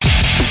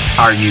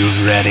Are you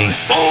ready?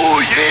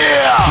 Oh,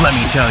 yeah! Let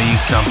me tell you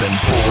something,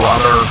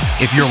 brother.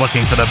 If you're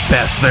looking for the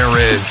best there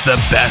is, the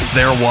best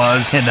there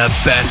was, and the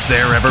best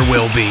there ever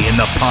will be in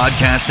the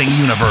podcasting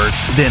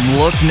universe, then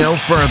look no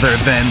further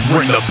than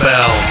Ring the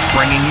Bell,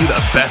 bringing you the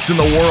best in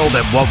the world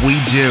at what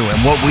we do. And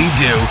what we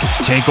do is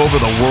take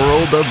over the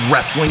world of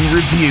wrestling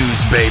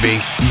reviews, baby.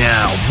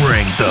 Now,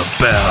 ring the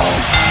bell.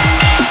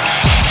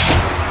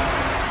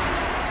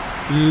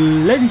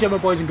 Ladies and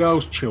gentlemen, boys and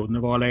girls, children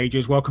of all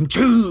ages, welcome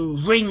to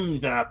Ring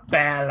the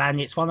Bell, and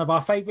it's one of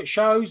our favourite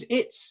shows.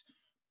 It's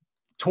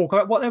Talk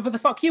About Whatever the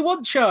Fuck You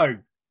Want show.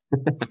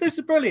 This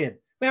is brilliant.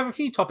 We have a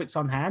few topics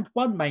on hand.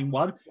 One main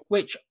one,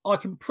 which I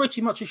can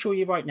pretty much assure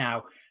you right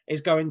now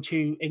is going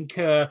to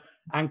incur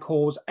and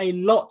cause a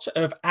lot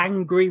of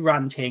angry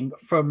ranting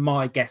from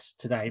my guest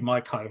today,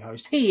 my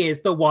co-host. He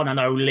is the one and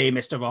only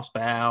Mr. Ross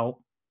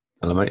Bell.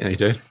 Hello, mate. How you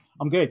doing?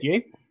 I'm good.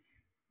 You?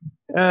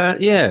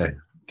 Yeah,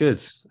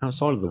 good.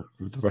 Outside of the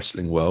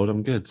wrestling world,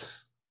 I'm good.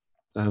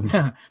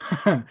 Our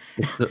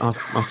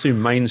two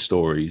main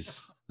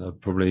stories are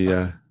probably,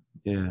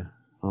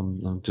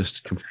 I'm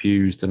just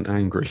confused and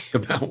angry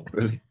about,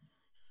 really.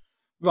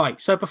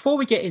 Right. So before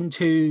we get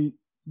into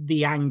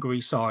the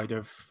angry side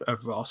of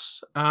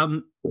Ross,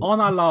 on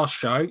our last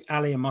show,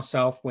 Ali and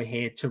myself were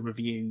here to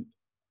review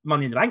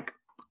Money in the Bank,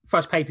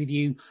 first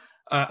pay-per-view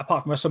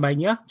apart from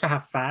WrestleMania to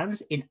have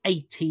fans in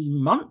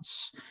 18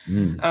 months.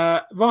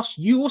 Ross,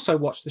 you also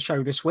watched the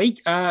show this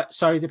week,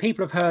 so the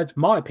people have heard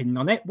my opinion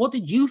on it. What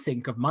did you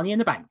think of Money in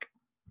the Bank?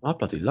 I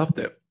bloody loved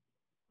it.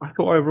 I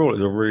thought overall it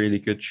was a really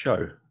good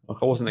show.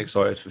 Like, I wasn't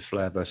excited for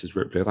Flair versus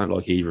Ripley. I don't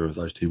like either of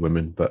those two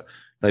women, but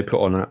they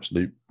put on an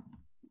absolute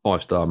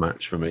 5-star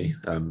match for me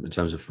in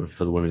terms of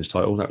for the women's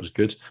title. That was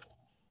good.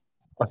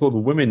 I thought the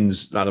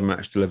women's ladder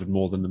match delivered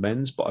more than the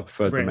men's, but I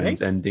preferred the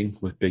men's ending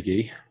with Big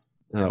E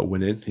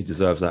winning. He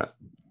deserves that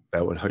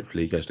belt, and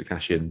hopefully he goes to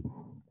cash in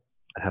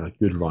and have a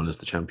good run as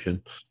the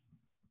champion.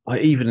 I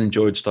even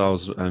enjoyed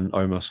Styles and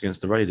Omos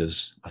against the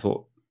Raiders. I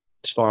thought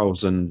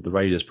Styles and the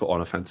Raiders put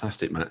on a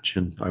fantastic match,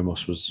 and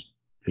Omos was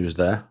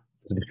there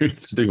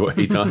to do what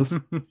he does.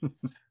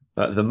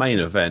 The main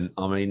event,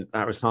 I mean,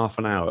 that was half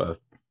an hour of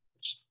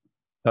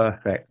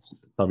perfect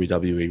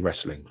WWE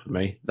wrestling for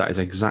me. That is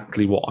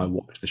exactly what I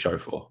watched the show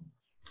for,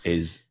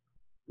 is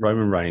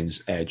Roman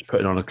Reigns, Edge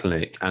putting on a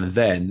clinic, and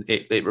then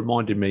it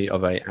reminded me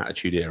of a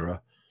Attitude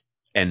Era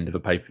end of a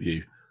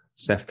pay-per-view.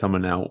 Seth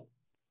coming out,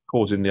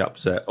 causing the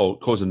upset, or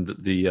causing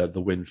the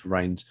win for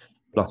Reigns,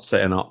 plus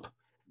setting up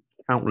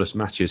countless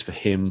matches for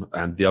him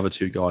and the other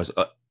two guys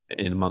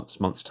in a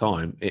month's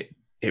time.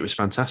 It was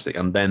fantastic.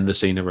 And then the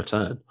Cena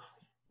return.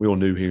 We all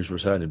knew he was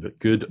returning, but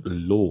good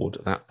Lord,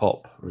 that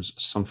pop was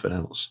something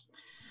else.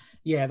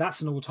 Yeah, that's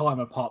an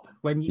all-timer pop.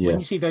 When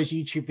you see those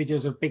YouTube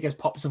videos of biggest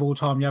pops of all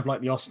time, you have like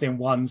the Austin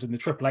ones and the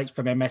Triple H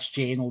from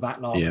MSG and all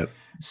that lot. Yeah.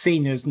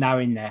 Cena's now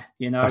in there,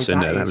 you know.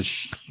 That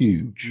was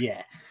huge.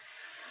 Yeah.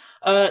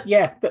 I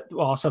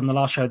said on the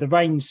last show, the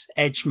Reigns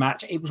Edge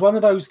match, it was one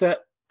of those that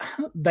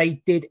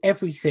they did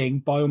everything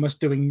by almost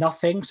doing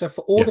nothing. So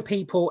for all the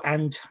people,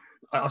 and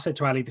I said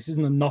to Ali, this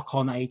isn't a knock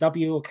on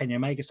AEW or Kenny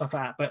Omega, stuff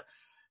like that, but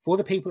for all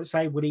the people that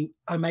say,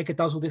 Omega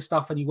does all this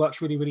stuff and he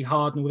works really, really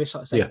hard and all this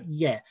sort of stuff,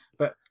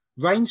 but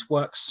Reigns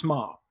works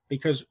smart,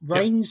 because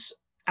Reigns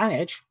and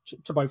Edge,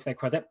 to both their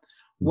credit,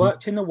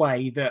 worked in a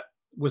way that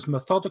was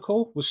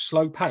methodical, was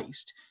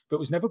slow-paced, but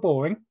was never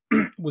boring,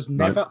 was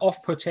never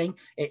off-putting.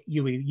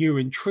 You were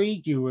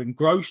intrigued, you were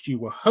engrossed, you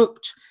were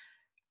hooked,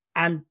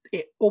 and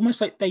it almost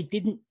like they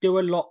didn't do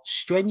a lot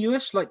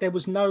strenuous. Like they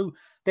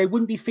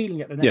wouldn't be feeling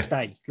it the next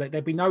day. Like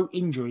there'd be no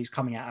injuries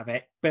coming out of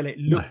it, but it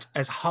looked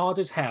as hard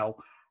as hell.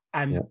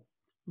 And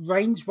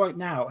Reigns right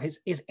now,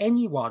 is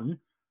anyone,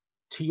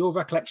 to your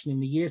recollection in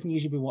the years and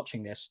years you've been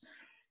watching this,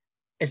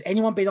 has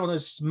anyone been on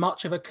as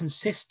much of a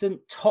consistent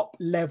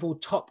top-level,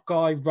 top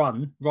guy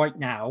run right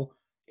now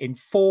in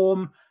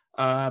form,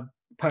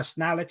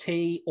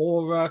 personality,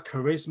 aura,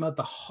 charisma,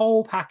 the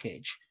whole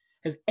package?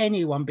 Has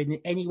anyone been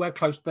anywhere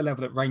close to the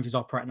level that Reigns is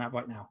operating at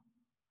right now?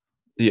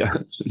 Yeah,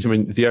 I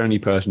mean, the only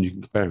person you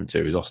can compare him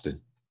to is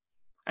Austin.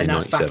 And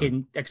that's 97. Back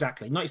in,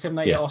 exactly, 97,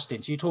 98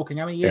 Austin. So you're talking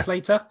how many years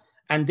later?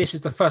 And this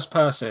is the first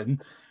person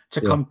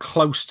to come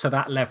close to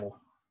that level.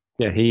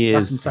 Yeah, he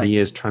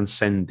is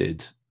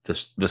transcended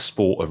the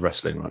sport of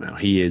wrestling right now.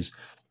 He is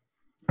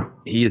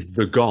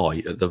the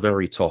guy at the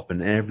very top,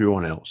 and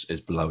everyone else is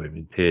below him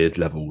in tiered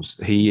levels.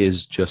 He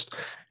is just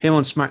him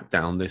on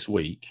SmackDown this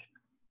week.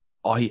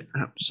 I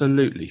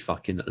absolutely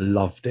fucking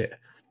loved it.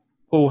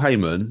 Paul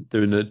Heyman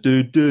doing the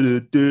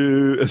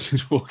do as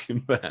he's walking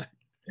back.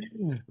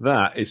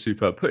 That is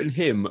superb. Putting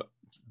him,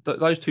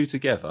 those two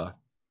together,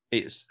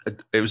 it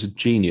was a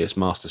genius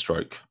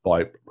masterstroke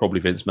by probably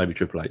Vince, maybe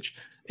Triple H.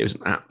 It was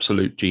an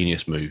absolute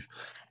genius move.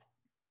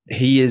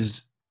 He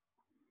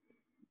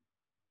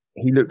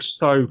looks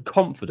so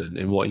confident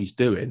in what he's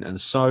doing and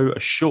so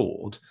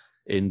assured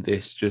in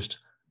this. Just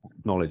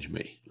acknowledge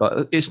me.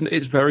 Like it's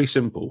very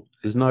simple.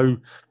 It's not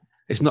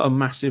a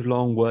massive,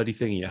 long, wordy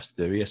thing he has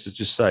to do. He has to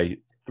just say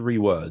 2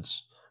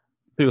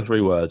 or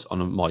 3 words on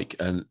a mic,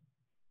 and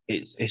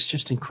it's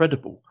just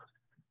incredible.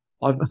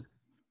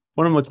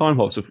 One of my time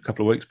hops a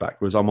couple of weeks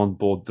back was I'm on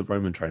board the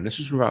Roman train. This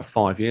was about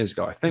 5 years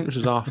ago. I think this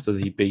was after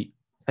he beat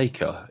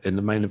Taker in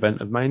the main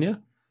event of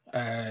Mania.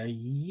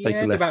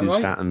 Taker left his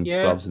hat and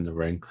gloves in the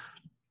ring.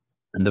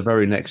 And the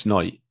very next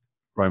night,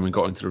 Roman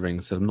got into the ring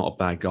and said, I'm not a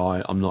bad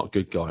guy. I'm not a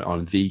good guy.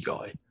 I'm the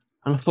guy.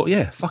 And I thought,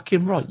 yeah,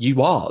 fucking right.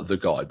 You are the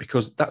guy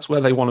because that's where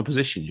they want to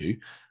position you.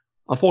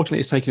 Unfortunately,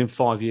 it's taken him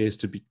 5 years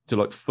to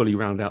like fully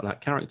round out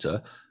that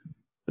character.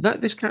 But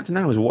this character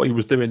now is what he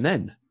was doing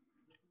then.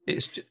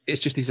 It's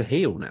just he's a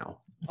heel now.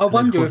 I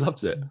wonder if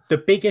loves it. The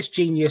biggest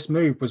genius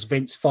move was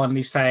Vince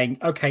finally saying,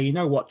 okay, you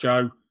know what,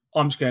 Joe?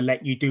 I'm just going to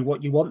let you do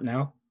what you want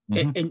now.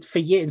 For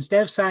years,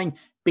 instead of saying,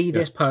 be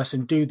this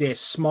person, do this,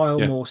 smile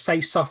more,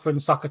 say suffer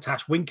and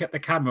succotash, wink at the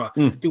camera,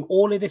 do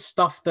all of this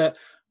stuff that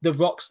the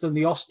Rocks and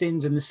the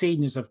Austins and the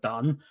Cenas have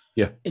done.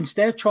 Yeah.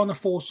 Instead of trying to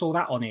force all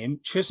that on him,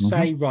 just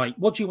say, right,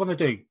 what do you want to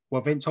do?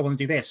 Well, Vince, I want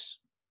to do this.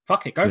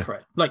 Fuck it, go for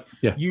it. Like,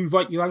 you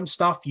write your own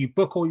stuff, you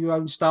book all your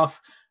own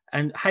stuff.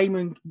 And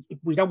Heyman,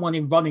 we don't want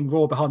him running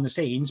Raw behind the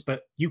scenes,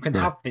 but you can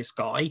have this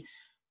guy.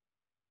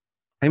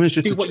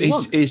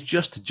 Heyman's he's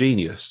just a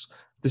genius.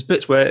 There's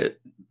bits where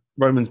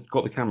Roman's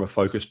got the camera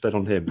focused dead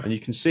on him, and you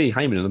can see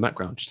Heyman in the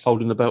background just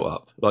holding the belt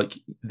up. Like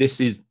this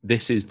is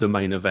the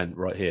main event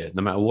right here.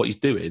 No matter what he's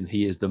doing,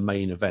 he is the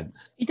main event.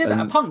 He did that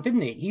at Punk,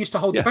 didn't he? He used to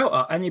hold the belt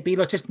up, and he'd be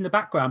like just in the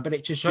background, but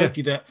it just showed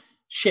you that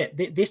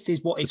this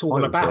is what it's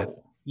all about.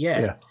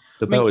 Yeah,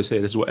 the belt is here.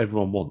 This is what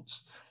everyone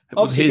wants.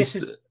 Obviously, this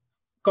is.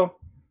 Go on.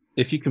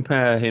 If you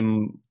compare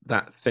him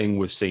that thing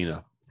with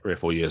Cena 3 or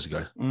 4 years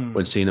ago,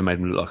 when Cena made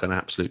him look like an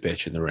absolute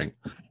bitch in the ring,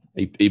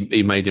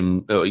 he made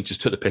him. He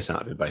just took the piss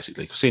out of him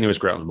basically. Because Cena is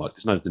great on the mic.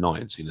 There's no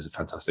denying Cena's a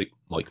fantastic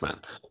mic man.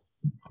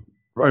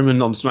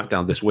 Roman on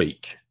SmackDown this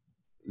week.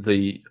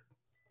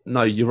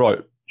 No, you're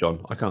right,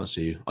 John. I can't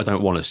see you. I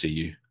don't want to see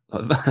you.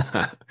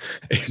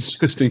 It's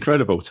just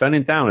incredible.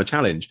 Turning down a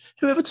challenge.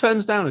 Whoever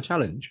turns down a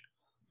challenge,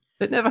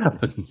 it never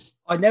happens.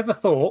 I never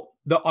thought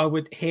that I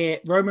would hear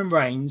Roman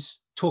Reigns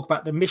talk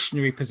about the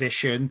missionary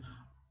position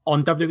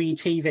on WWE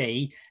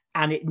TV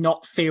and it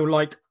not feel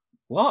like,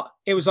 what?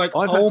 It was like,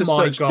 I've had to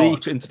search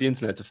deep into the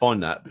internet to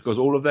find that because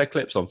all of their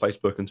clips on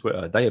Facebook and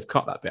Twitter, they have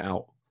cut that bit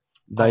out.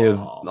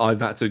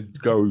 I've had to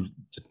go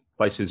to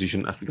places you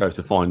shouldn't have to go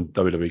to find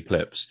WWE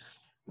clips.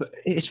 But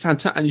it's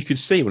fantastic. And you could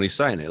see when he's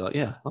saying it, like,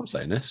 yeah, I'm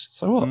saying this.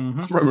 So what?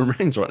 I'm Roman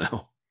Reigns right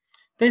now.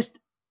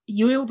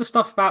 You hear all the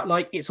stuff about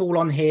like it's all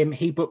on him.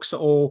 He books it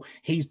all.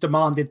 He's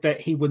demanded that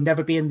he will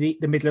never be in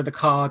the middle of the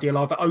card. He'll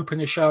either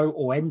open a show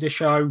or end a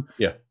show.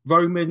 Yeah.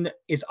 Roman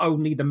is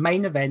only the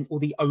main event or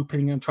the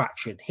opening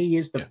attraction. He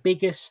is the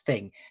biggest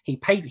thing. He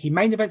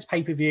main events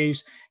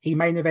pay-per-views. He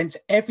main events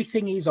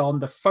everything he's on.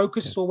 The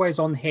focus is always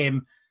on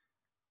him.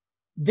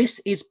 This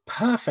is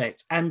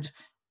perfect. And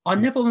I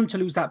never want him to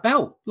lose that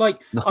belt.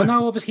 Like, no. I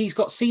know obviously he's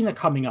got Cena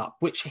coming up,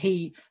 which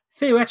he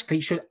theoretically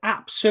should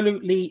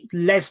absolutely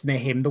Lesnar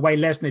him the way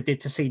Lesnar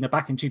did to Cena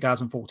back in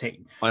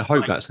 2014. I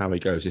hope that's how he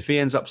goes. If he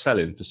ends up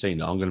selling for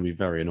Cena, I'm going to be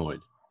very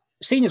annoyed.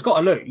 Cena's got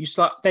to lose.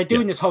 Like, they're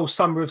doing this whole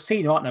summer of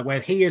Cena, aren't they? Where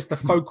he is the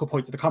focal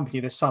point of the company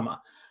this summer.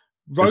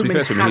 Roman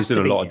has he's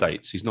doing a lot of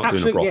dates. He's not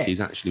doing a Brock.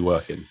 He's actually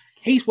working.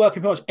 He's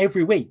working pretty much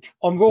every week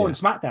on Raw and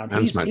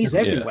SmackDown. He's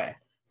everywhere.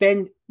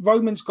 Then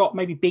Roman's got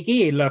maybe Big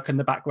E lurking in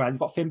the background. He's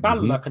got Finn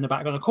Balor lurking in the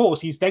background. Of course,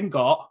 he's then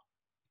got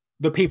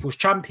the People's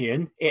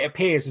Champion. It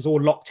appears is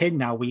all locked in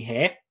now, we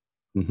hear.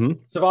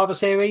 Survivor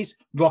Series,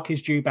 Rock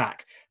is due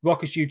back.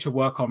 Rock is due to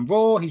work on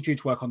Raw. He's due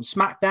to work on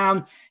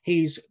SmackDown.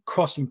 He's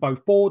crossing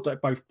both boards,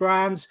 like both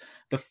brands.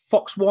 The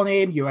Fox want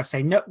him.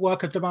 USA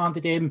Network have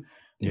demanded him.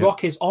 Yeah.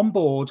 Rock is on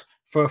board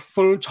for a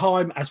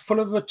full-time, as full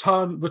of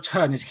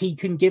return as he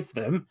can give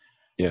them.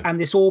 Yeah. And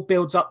this all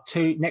builds up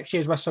to next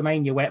year's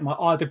WrestleMania, where it might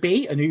either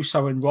be an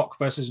Uso and Rock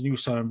versus an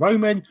Uso and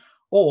Roman,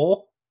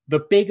 or the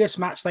biggest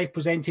match they've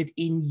presented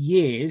in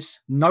years,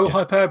 no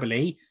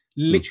hyperbole,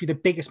 literally the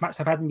biggest match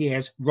they've had in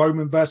years,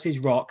 Roman versus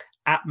Rock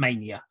at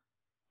Mania.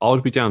 I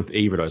would be down for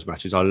either of those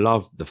matches. I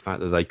love the fact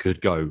that they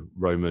could go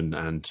Roman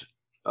and,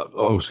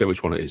 I'll forget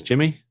which one it is,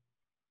 Jimmy?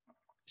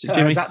 Is it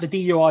Jimmy? Is that the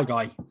DUI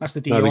guy? That's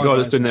the DUI guy. The guy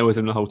that's been there with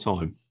him the whole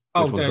time.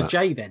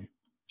 Jay then.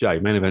 Jay,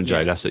 main event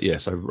Jay, that's it. Yeah,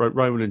 so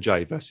Roman and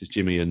Jay versus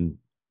Jimmy and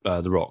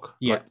The Rock.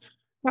 Yeah. Like,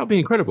 that would be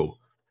incredible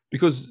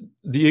because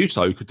the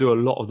Uso could do a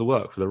lot of the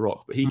work for The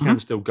Rock, but he can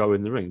still go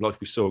in the ring. Like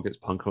we saw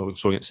against Punk or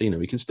saw against Cena,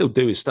 he can still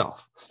do his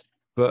stuff.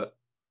 But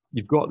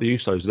you've got the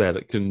Usos there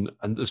that can,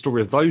 and the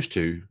story of those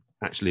two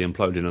actually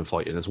imploding and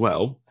fighting as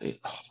well,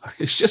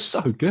 it's just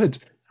so good.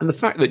 And the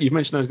fact that you've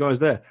mentioned those guys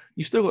there,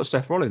 you've still got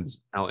Seth Rollins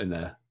out in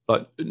there,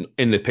 like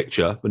in the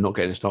picture, but not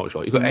getting a start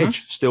shot. You've got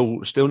Edge still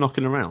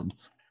knocking around.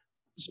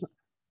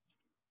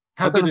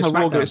 How good is SmackDown?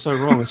 Raw gets so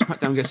wrong, and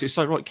SmackDown gets it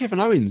so right. Kevin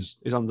Owens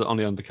is on the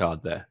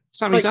undercard there.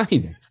 Sami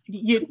Zayn.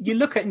 You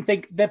look at it and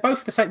think they're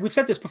both the same. We've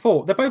said this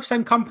before. They're both the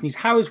same companies.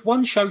 How is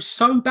one show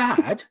so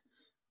bad,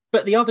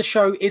 but the other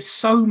show is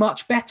so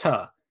much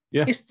better?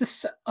 Yeah,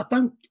 it's I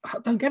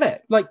don't get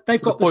it. Like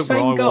they've got the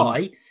same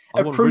guy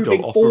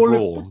approving all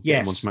of on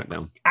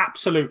SmackDown.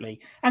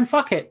 Absolutely. And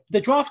fuck it, the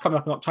draft's coming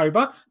up in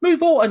October.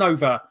 Move Orton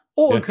over.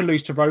 Orton can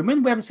lose to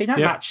Roman. We haven't seen that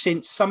Yeah. match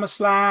since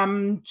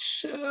SummerSlam,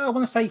 I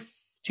want to say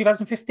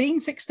 2015,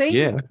 16?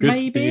 Yeah, good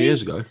maybe. few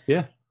years ago.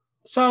 Yeah.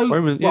 So,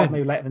 Roman, well, yeah.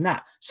 maybe later than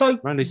that. So,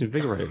 Randy's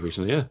invigorated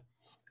recently, yeah.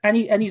 and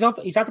he's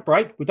had a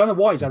break. We don't know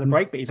why he's had a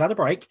break, but he's had a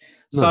break.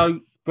 No. So,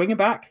 bring him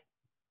back.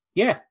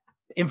 Yeah,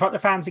 in front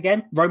of fans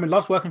again. Roman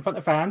loves working in front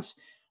of fans.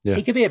 Yeah.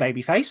 He could be a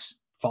babyface.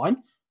 Fine.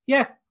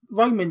 Yeah,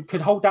 Roman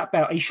could hold that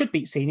belt. He should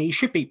beat Cena. He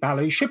should beat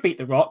Balor. He should beat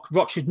The Rock.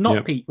 Rock should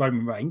not beat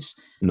Roman Reigns.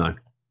 No.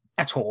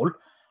 At all.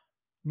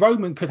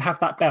 Roman could have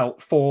that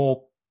belt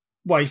for,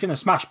 well, he's going to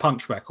smash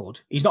Punk's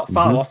record. He's not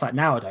far off that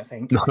now, I don't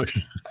think. No.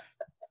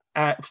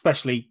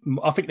 Especially,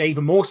 I think they're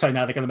even more so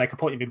now. They're going to make a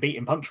point of him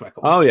beating Punk's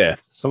record. Oh, yeah.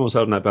 Someone's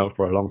holding that belt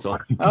for a long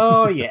time.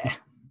 Oh, yeah.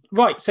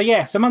 Right. So,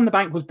 yeah, so Money in the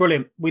Bank was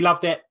brilliant. We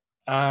loved it.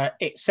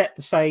 It set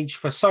the stage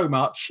for so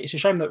much. It's a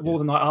shame that Raw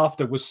the night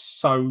after was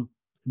so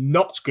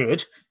not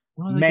good.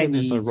 Why are they getting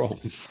this so wrong?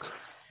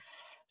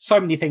 So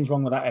many things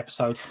wrong with that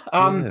episode.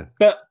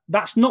 But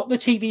that's not the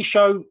TV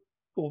show,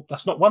 or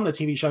that's not one of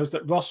the TV shows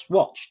that Ross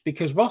watched,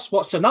 because Ross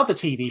watched another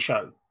TV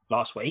show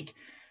last week.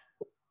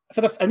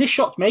 And this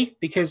shocked me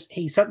because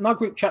he sent in our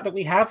group chat that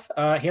we have,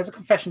 he has a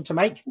confession to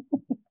make.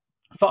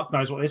 Fuck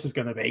knows what this is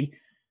going to be.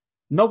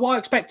 Not what I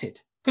expected.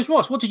 Because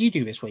Ross, what did you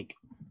do this week?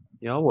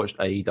 Yeah, I watched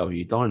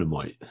AEW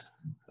Dynamite.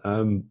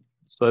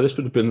 So this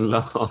would have been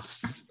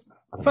last...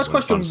 First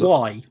question,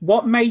 why?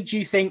 What made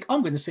you think,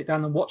 I'm going to sit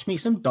down and watch me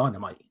some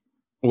Dynamite?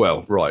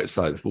 Well, right,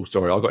 so full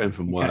story. I got in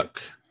from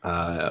work. It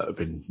would have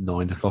been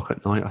 9 o'clock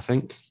at night, I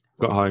think.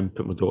 Got home,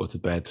 put my daughter to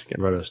bed, get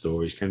read her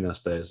stories, came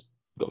downstairs,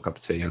 got a cup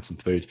of tea, had some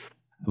food.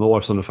 And my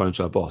wife's on the phone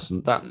to her boss,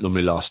 and that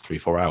normally lasts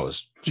 3-4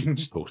 hours. She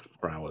just talks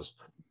for hours.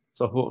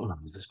 So I thought,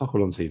 there's fuck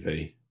all on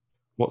TV.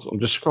 I'm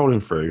just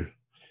scrolling through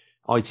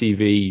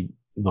ITV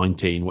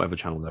 19, whatever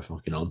channel they're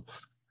fucking on.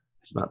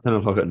 It's about 10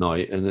 o'clock at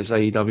night, and it's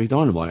AEW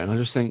Dynamite, and I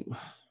just think,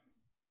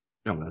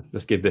 oh man,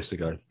 let's give this a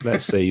go.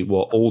 Let's see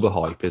what all the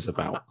hype is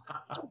about.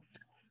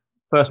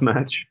 First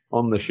match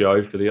on the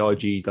show for the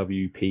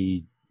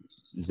IGWPZQ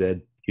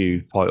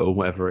title,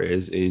 whatever it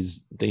is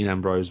Dean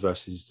Ambrose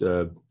versus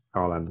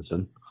Carl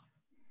Anderson.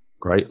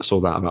 Great. I saw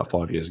that about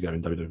 5 years ago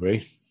in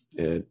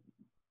WWE.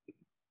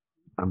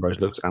 Ambrose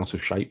looks out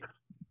of shape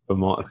for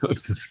my,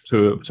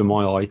 to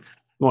my eye.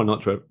 Might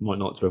not to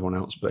everyone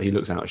else, but he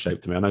looks out of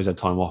shape to me. I know he's had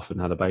time off and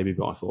had a baby,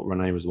 but I thought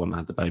Renee was the one that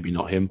had the baby,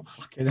 not him.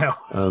 Fucking hell.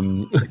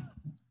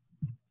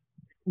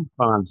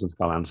 Carl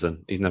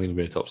Anderson. He's never going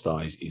to be a top star.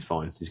 He's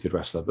fine. He's a good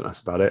wrestler, but that's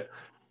about it.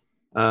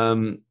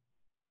 2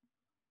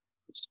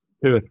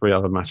 or 3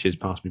 other matches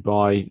passed me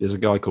by. There's a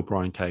guy called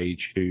Brian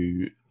Cage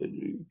who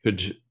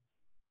could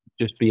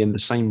just be in the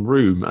same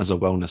room as a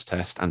wellness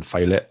test and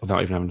fail it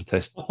without even having to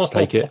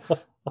take it. I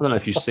don't know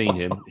if you've seen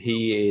him.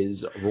 He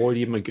is Roy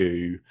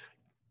Magoo,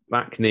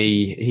 back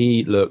knee.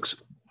 He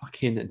looks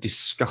fucking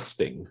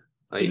disgusting.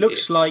 He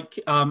looks like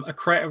a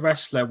creative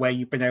wrestler where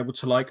you've been able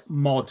to like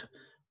mod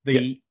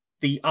the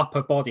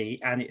upper body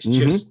and it's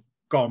just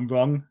gone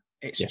wrong.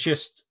 It's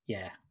just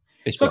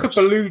it's like a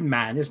balloon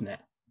man, isn't it?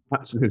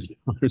 Absolutely.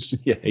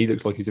 Yeah, he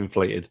looks like he's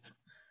inflated.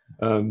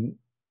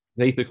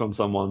 He took on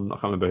someone, I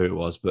can't remember who it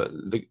was, but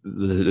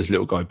this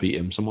little guy beat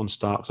him. Someone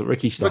Starks,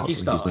 Ricky Starks, I think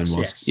his name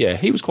was. Yes. Yeah,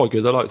 he was quite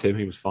good. I liked him.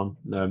 He was fun.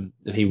 And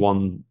he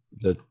won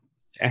the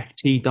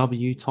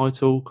FTW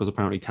title, because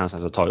apparently Taz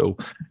has a title.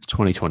 It's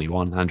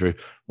 2021, Andrew.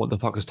 What the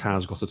fuck has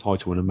Taz got a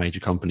title in a major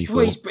company for?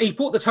 Well, he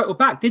brought the title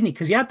back, didn't he?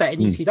 Because he had that in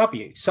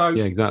ECW. So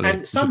yeah, exactly.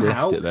 And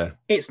somehow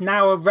it's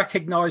now a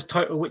recognised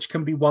title which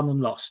can be won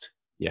and lost.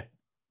 Yeah.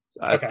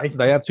 Okay.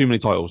 They have too many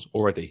titles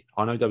already.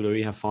 I know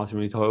WWE have far too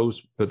many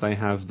titles, but they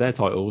have their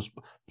titles,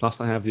 plus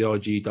they have the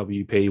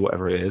IGWP,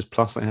 whatever it is,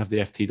 plus they have the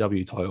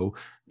FTW title.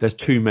 There's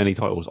too many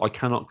titles. I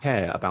cannot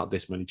care about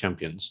this many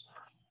champions.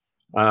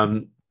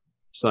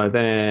 So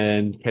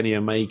then Kenny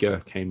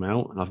Omega came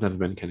out, and I've never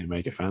been a Kenny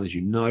Omega fan, as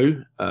you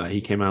know.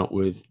 He came out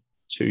with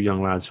 2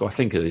 young lads who I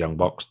think are the Young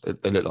Bucks.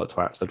 They look like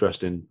twats. They're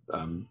dressed in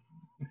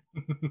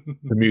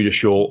Bermuda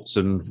shorts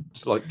and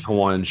like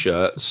Hawaiian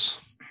shirts.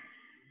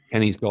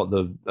 Kenny's got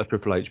a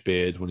Triple H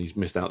beard when he's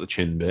missed out the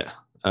chin bit,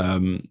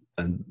 and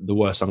the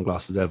worst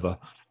sunglasses ever.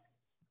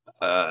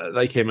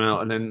 They came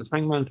out, and then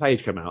Hangman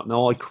Page came out.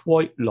 Now, I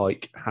quite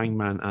like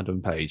Hangman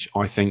Adam Page.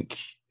 I think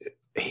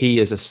he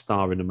is a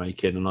star in the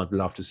making, and I'd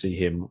love to see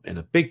him in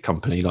a big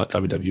company like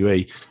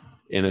WWE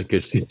in a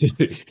good...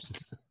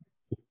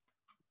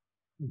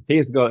 He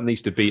is the guy that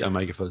needs to beat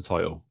Omega for the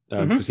title,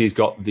 because he's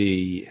got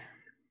the...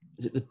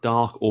 Is it the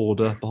Dark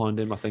Order behind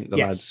him? I think the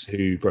lads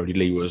who Brody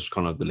Lee was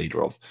kind of the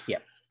leader of. Yeah.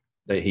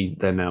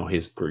 They're now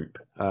his group.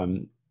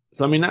 So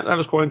I mean that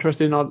was quite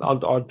interesting. I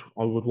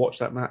would watch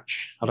that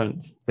match. I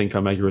don't think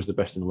Omega is the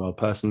best in the world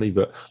personally,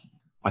 but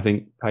I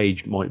think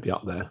Page might be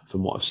up there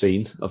from what I've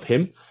seen of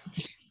him.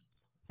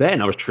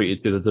 Then I was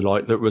treated to the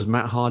delight that was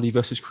Matt Hardy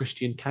versus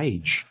Christian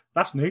Cage.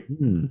 That's new.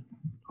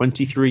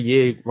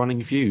 23-year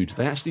running feud.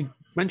 They actually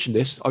mentioned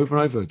this over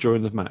and over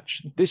during the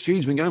match. This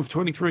feud's been going for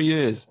 23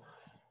 years.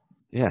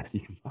 Yeah, you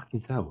can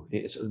fucking tell.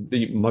 It's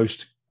the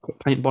most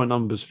paint by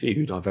numbers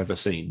feud I've ever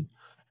seen.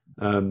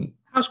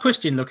 How's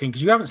Christian looking?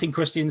 Because you haven't seen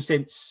Christian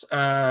since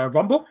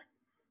Rumble.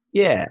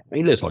 Yeah,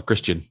 he looks like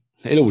Christian.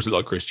 He always looked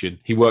like Christian.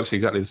 He works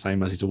exactly the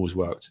same as he's always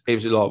worked. It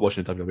was like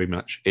watching a WWE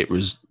match. It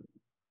was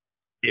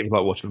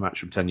like watching a match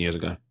from 10 years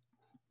ago.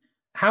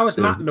 How is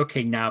There was- Matt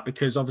looking now?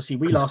 Because obviously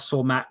we last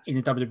saw Matt in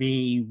the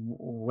WWE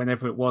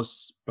whenever it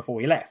was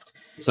before he left.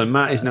 So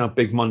Matt is now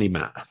Big Money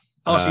Matt.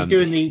 Oh, so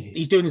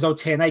he's doing his old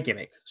TNA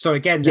gimmick. So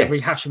again, they're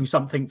Yes. rehashing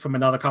something from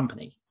another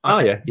company. Oh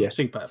yeah.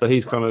 Super. So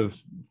he's kind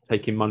of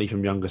taking money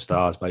from younger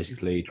stars,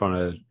 basically trying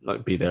to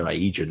like be their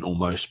agent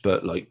almost,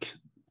 but like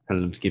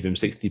telling them to give him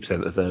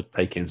 60% of their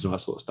take-ins and all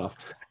that sort of stuff.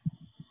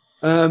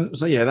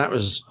 So yeah, that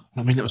was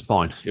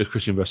fine. It was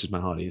Christian versus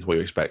Matt Hardy, is what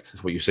you expect.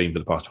 It's what you've seen for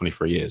the past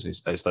 23 years.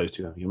 It's those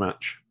two having a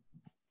match.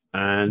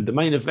 And the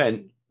main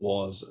event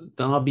was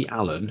Darby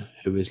Allin,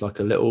 who is like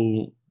a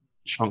little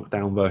shrunk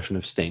down version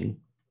of Sting.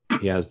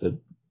 He has the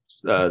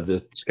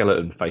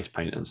skeleton face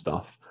paint and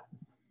stuff.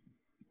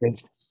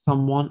 Against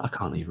someone, I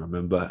can't even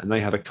remember. And they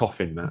had a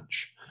coffin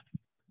match.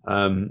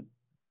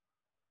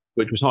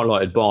 Which was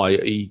highlighted by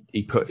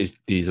he put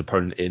his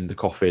opponent in the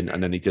coffin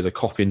and then he did a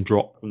coffin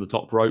drop from the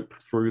top rope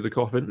through the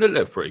coffin. It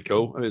looked pretty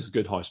cool. I mean, it's a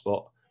good high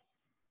spot.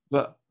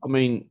 But I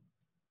mean,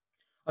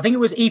 I think it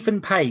was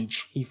Ethan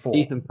Page he fought.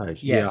 Ethan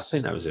Page, Yes. yeah, I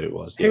think that was who it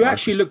was. Who Yeah,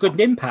 actually looked good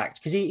in Impact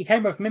because he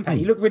came over from Impact.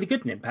 He looked really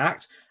good in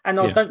Impact, and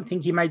I Yeah. don't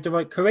think he made the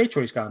right career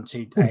choice going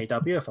to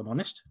AEW, if I'm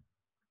honest.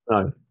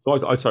 No, so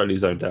I totally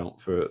zoned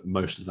out for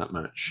most of that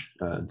match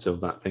until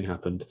that thing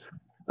happened.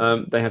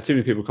 They have too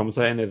many people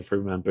commentating. They have a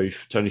three-man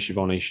booth. Tony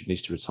Schiavone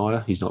needs to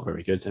retire. He's not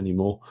very good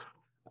anymore.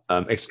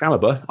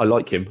 Excalibur, I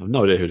like him. I've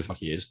no idea who the fuck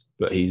he is,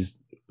 but he's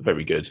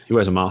very good. He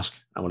wears a mask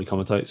and when he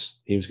commentates,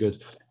 he was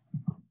good.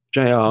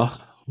 JR, oh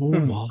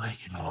my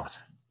God.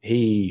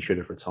 He should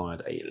have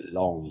retired a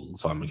long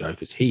time ago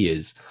because he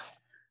is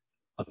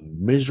a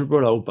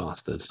miserable old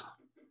bastard.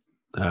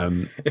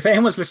 If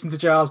anyone's listened to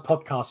JR's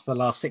podcast for the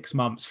last 6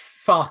 months,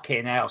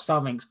 fucking hell,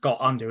 something's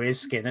got under his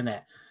skin, isn't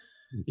it?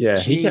 Yeah,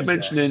 he kept Jesus.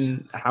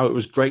 mentioning how it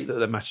was great that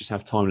the matches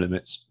have time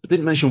limits, but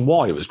didn't mention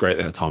why it was great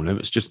they had time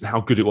limits, just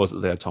how good it was that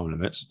they had time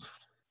limits.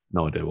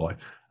 No idea why.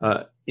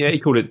 Yeah, he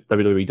called it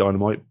WWE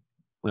Dynamite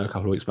a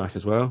couple of weeks back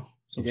as well.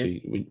 So He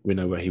obviously, we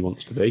know where he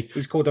wants to be.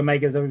 He's called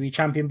Omega WWE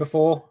champion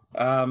before.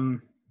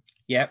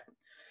 Yep.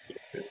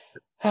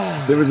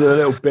 There was a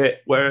little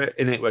bit where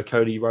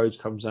Cody Rhodes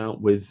comes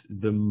out with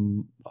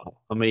them.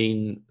 I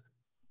mean,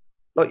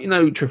 like, you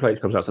know, Triple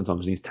H comes out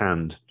sometimes and he's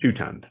tanned, too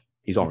tanned.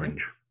 He's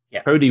orange.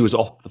 Yeah. Cody was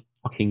off the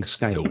fucking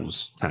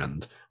scales,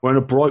 tanned, wearing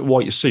a bright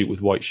white suit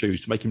with white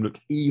shoes to make him look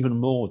even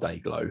more day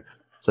glow.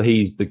 So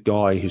he's the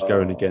guy who's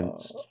going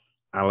against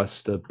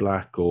Alistair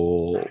Black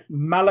or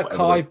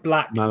Malachi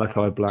Black.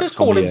 Malachi Black. Just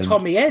call him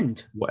Tommy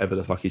End. Whatever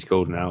the fuck he's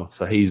called now.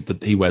 So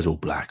he wears all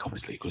black,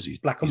 obviously, because he's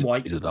Black and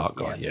white. He's a dark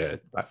guy, yeah,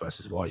 black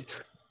versus white.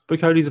 But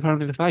Cody's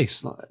apparently the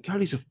face. Like,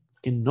 Cody's a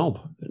fucking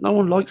knob. No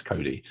one likes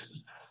Cody.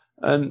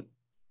 And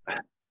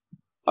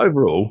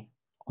overall,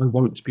 I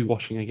won't be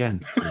watching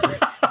again.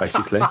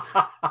 Basically,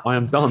 I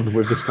am done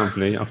with this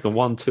company after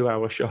 1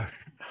 2-hour show.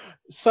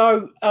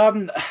 So,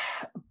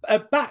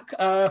 back,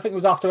 I think it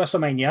was after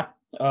WrestleMania,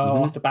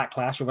 after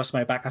Backlash or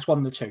WrestleMania Backlash, one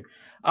of the two.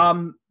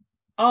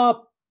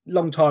 Our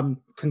longtime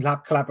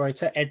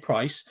collaborator, Ed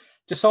Price,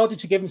 decided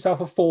to give himself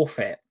a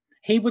forfeit.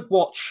 He would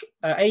watch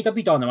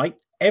AEW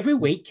Dynamite every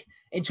week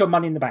until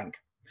Money in the Bank.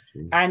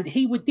 And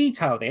he would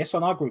detail this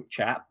on our group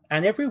chat.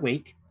 And every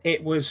week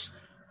it was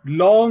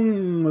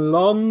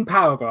long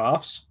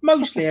paragraphs,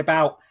 mostly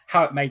about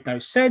how it made no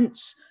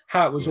sense,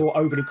 how it was all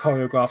overly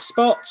choreographed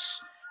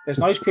spots. There's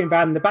an ice cream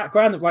van in the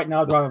background. Right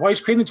now, I'd rather have ice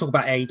cream than talk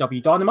about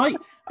AEW Dynamite.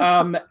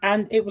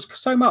 And it was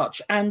so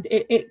much. And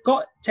it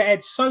got to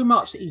Ed so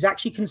much that he's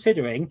actually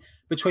considering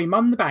between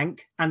Money in the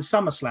Bank and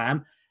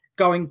SummerSlam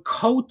going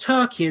cold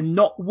turkey and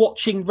not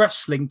watching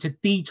wrestling to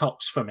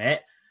detox from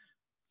it,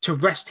 to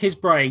rest his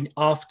brain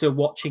after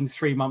watching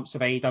 3 months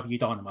of AEW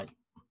Dynamite.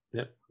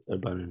 Yep,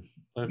 don't blame him.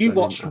 You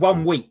watched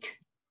 1 week.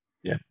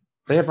 Yeah.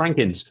 They have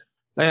rankings.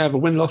 They have a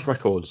win-loss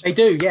records. They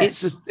do,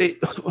 yes.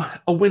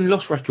 A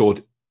win-loss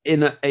record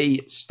in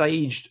a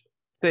staged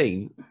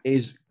thing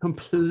is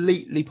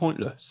completely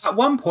pointless. At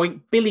one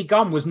point, Billy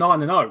Gunn was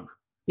 9-0.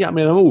 Yeah, I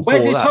mean, I'm all for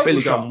Where's his that. total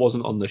Billy shot? Gunn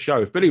wasn't on the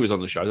show. If Billy was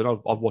on the show, then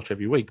I'd watch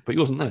every week, but he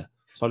wasn't there.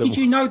 So Did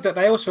you know that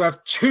they also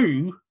have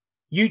 2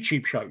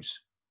 YouTube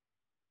shows?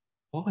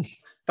 Why?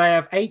 They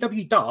have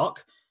AW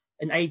Dark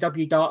and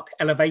AW Dark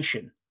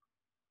Elevation.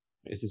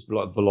 Is this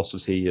like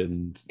Velocity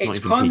and It's not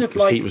even kind Heat, of 'cause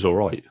like- Heat was all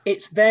right.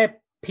 It's their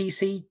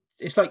PC.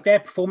 It's like their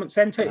performance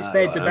center. It's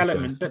their Right,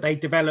 development, okay. but they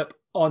develop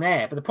on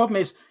air. But the problem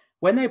is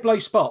when they blow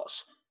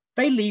spots,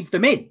 they leave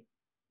them in.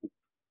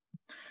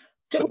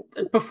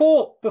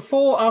 Before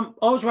I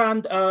was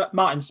around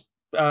Martin's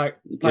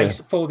place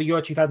for the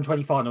Euro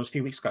 2020 finals a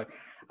few weeks ago.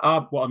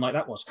 What a night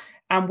that was.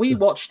 And we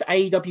watched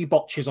AEW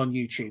botches on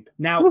YouTube.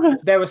 Now,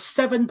 there are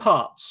 7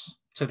 parts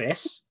to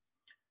this.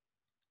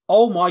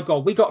 Oh my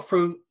God, we got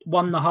through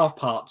 1.5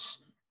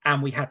 parts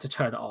and we had to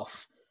turn it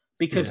off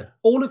because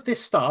all of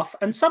this stuff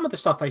and some of the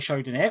stuff they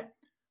showed in it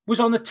was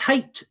on a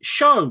taped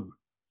show.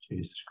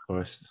 Jesus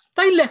Christ.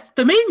 They left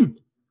them in.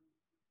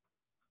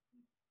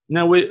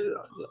 Now,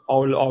 I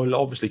will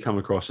obviously come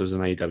across as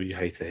an AEW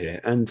hater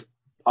here, and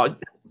I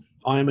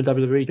am a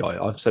WWE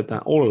guy. I've said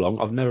that all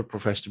along. I've never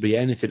professed to be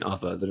anything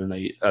other than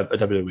a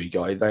WWE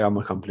guy. They are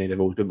my company. They've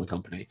always been my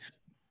company.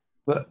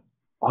 But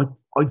I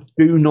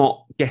do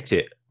not get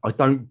it. I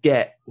don't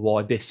get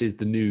why this is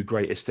the new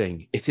greatest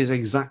thing. It is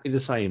exactly the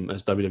same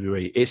as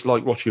WWE. It's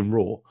like watching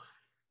Raw.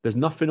 There's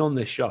nothing on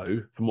this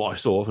show, from what I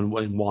saw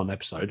in one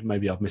episode.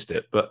 Maybe I've missed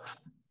it, but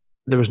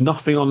there was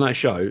nothing on that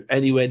show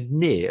anywhere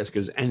near as good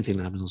as anything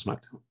that happens on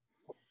SmackDown.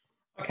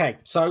 Okay,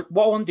 so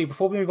what I want to do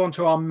before we move on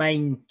to our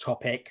main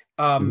topic,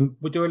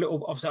 we'll do a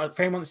little. Obviously,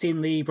 for anyone that's seen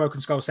the Broken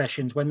Skull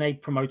sessions, when they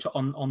promote it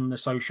on the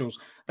socials,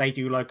 they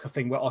do like a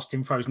thing where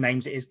Austin throws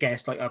names at his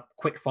guest, like a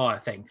quick fire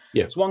thing.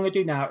 Yeah. So what I'm going to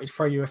do now is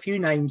throw you a few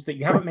names that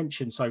you haven't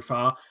mentioned so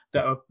far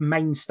that are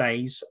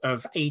mainstays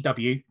of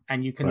AEW,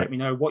 and you can let me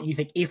know what you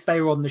think if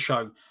they were on the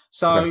show.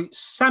 So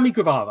Sammy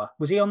Guevara,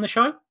 was he on the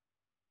show?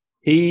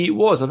 He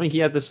was. I think he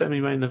had the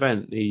semi-main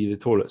event, the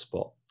toilet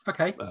spot.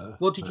 Okay.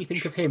 What did you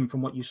think of him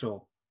from what you saw?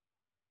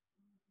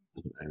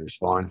 It was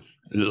fine.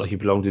 It looked like he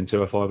belonged in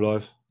 205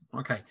 Live.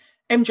 Okay.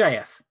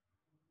 MJF.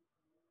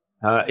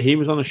 He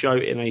was on a show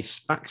in a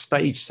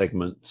backstage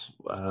segment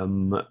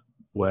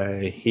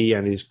where he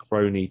and his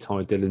crony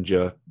Ty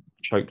Dillinger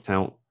choked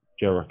out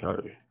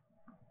Jericho.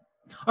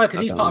 Oh, because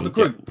he's part of a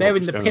group. They're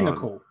in the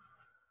Pinnacle.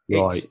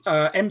 Right. It's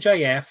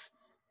MJF,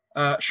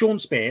 Sean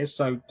Spears,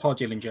 so Ty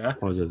Dillinger,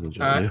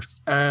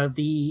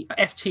 the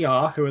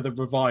FTR, who are the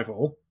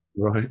Revival.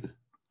 Right.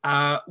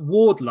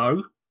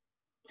 Wardlow,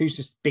 who's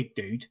this big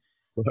dude,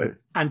 right,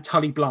 and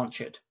Tully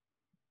Blanchard.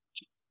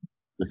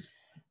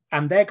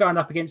 And they're going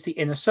up against the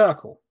Inner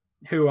Circle,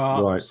 who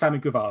are Sammy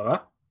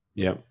Guevara,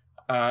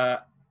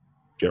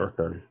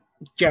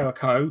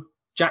 Jericho,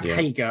 Jack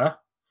Hager,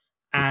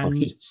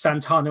 and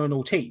Santana and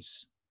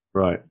Ortiz.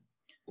 Right.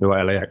 Who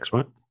are LAX,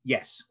 right?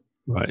 Yes.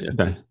 Right,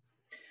 okay.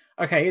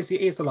 Okay,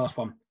 here's the last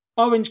one.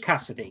 Orange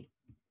Cassidy.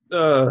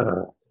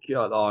 God,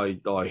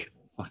 I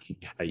fucking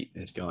hate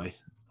this guy.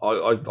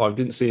 I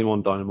didn't see him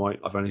on Dynamite.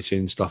 I've only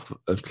seen stuff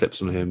of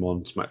clips on him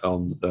on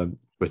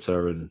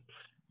Twitter and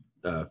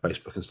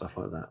Facebook and stuff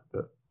like that.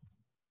 But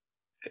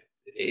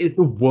it's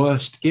the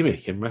worst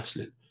gimmick in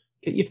wrestling.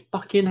 Get your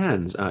fucking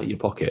hands out of your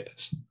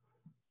pockets.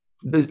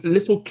 The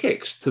little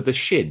kicks to the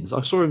shins.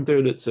 I saw him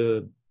doing it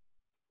to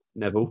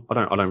Neville.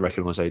 I don't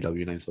recognise AW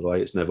names, by the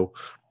way. It's Neville.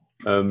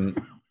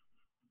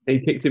 He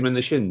kicked him in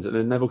the shins, and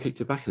then Neville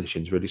kicked it back in the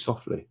shins really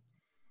softly.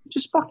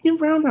 Just fucking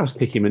roundhouse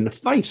kick him in the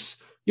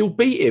face. You'll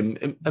beat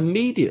him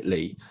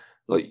immediately.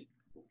 Like,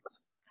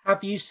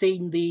 have you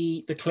seen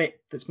the clip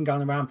that's been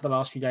going around for the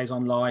last few days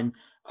online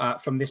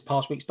from this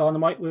past week's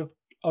Dynamite with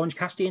Orange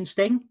Cassidy and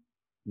Sting?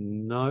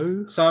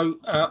 No. So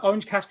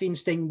Orange Cassidy and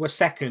Sting were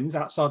seconds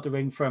outside the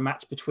ring for a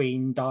match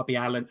between Darby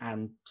Allin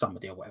and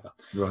somebody or whatever.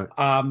 Right.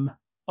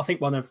 I think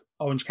one of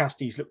Orange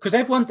Cassidy's, because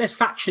there's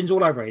factions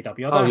all over AW. I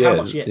don't know how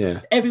much yet.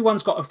 Yeah.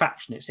 Everyone's got a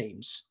faction, it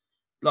seems.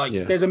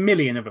 There's a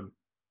million of them.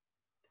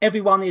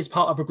 Everyone is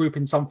part of a group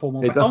in some form.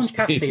 Orange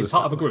Cassidy is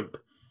part of a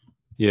group.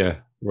 Yeah,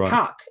 right.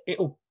 Pac,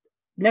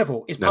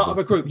 Neville is part of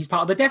a group. He's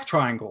part of the Death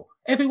Triangle.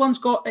 Everyone's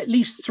got at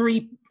least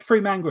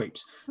three-man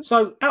groups.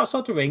 So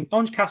outside the ring,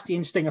 Orange Cassidy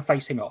and Sting are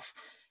facing off.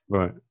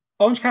 Right.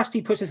 Orange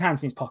Cassidy puts his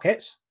hands in his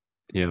pockets.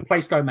 Yeah.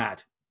 Place go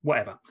mad.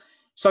 Whatever.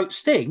 So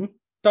Sting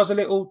does a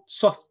little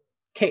soft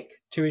kick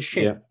to his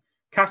shin. Yeah.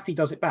 Cassidy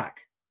does it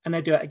back, and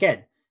they do it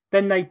again.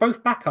 Then they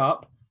both back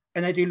up,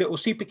 and they do little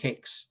super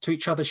kicks to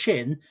each other's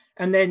shin,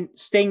 and then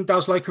Sting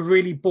does like a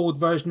really bored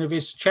version of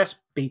his chest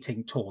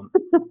beating taunt.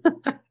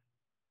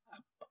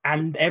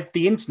 And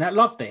the internet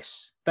love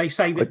this. They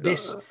say that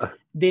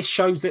this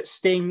shows that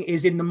Sting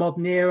is in the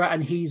modern era,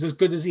 and he's as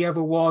good as he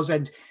ever was,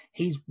 and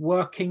he's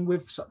working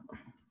with some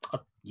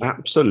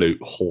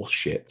absolute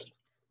horseshit.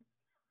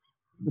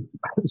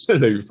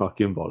 Absolute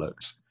fucking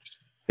bollocks.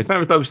 If that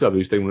was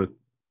WCW, Sting would have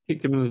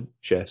kicked him in the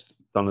chest,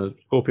 done a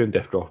Scorpion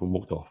Death Drop, and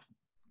walked off.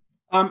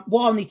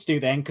 What I'll need to do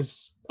then,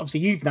 because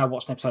obviously you've now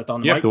watched an episode of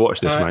Dynamite. You have to watch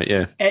this, mate,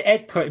 yeah.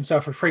 Ed put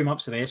himself for 3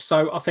 months of this,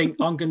 so I think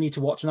I'm going to need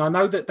to watch. And I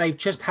know that they've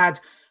just had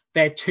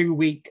their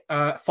 2-week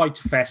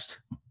Fighter Fest.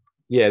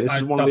 Yeah, this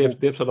is one of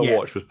the episode I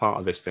watched was part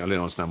of this thing. I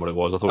didn't understand what it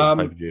was. I thought it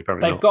was pay-per-view.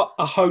 Apparently they've got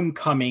a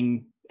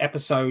Homecoming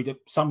episode of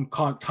some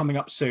kind coming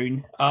up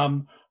soon.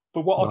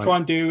 But what I'll try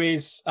and do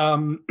is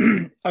over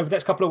the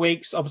next couple of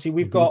weeks, obviously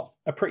we've got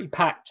a pretty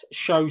packed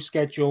show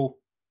schedule.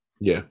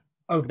 Yeah.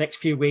 Over the next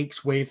few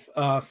weeks with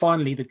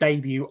finally the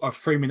debut of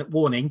 3 Minute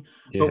Warning.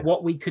 Yeah. But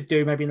what we could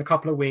do maybe in a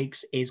couple of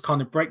weeks is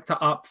kind of break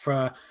that up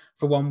for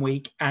 1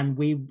 week, and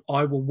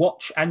I will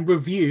watch and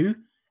review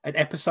an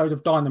episode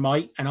of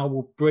Dynamite, and I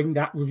will bring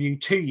that review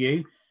to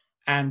you,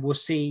 and we'll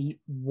see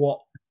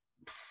what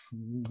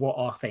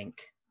I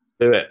think.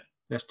 Do it.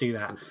 Let's do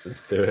that.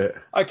 Let's do it.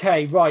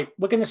 Okay, right.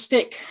 We're going to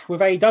stick with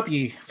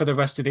AEW for the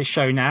rest of this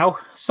show now.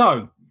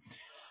 So,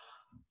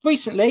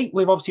 recently,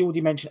 we've obviously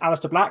already mentioned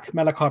Aleister Black,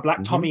 Malachi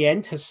Black, Tommy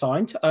End has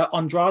signed.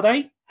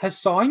 Andrade has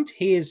signed.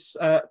 He is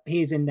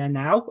in there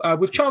now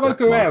with Chavo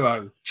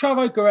Guerrero.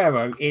 Chavo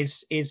Guerrero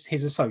is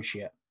his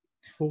associate.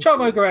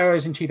 Chavo Guerrero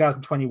is in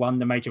 2021,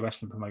 the Major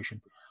Wrestling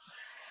Promotion.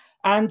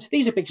 And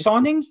these are big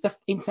signings. The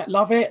internet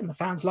love it, and the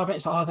fans love it.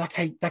 It's like,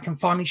 okay, they can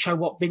finally show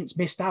what Vince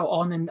missed out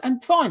on,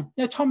 and fine.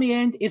 You know, Tommy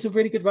End is a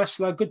really good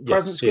wrestler, good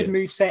presence, good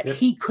moveset. Yep.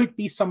 He could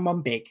be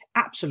someone big,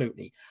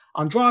 absolutely.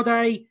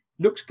 Andrade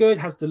looks good,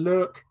 has the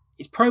look.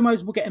 His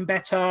promos will get him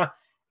better.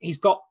 He's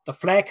got the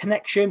Flair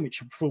connection,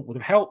 which I thought would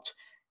have helped.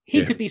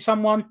 He could be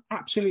someone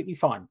absolutely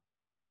fine.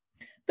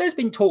 There's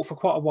been talk for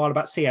quite a while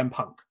about CM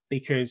Punk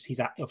because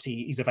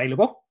he's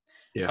available.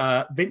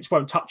 Yeah. Vince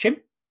won't touch him.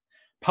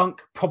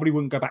 Punk probably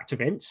wouldn't go back to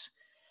Vince.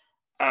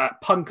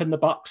 Punk and the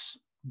Bucks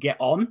get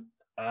on.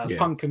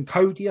 Punk and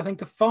Cody, I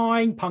think, are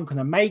fine. Punk and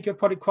Omega have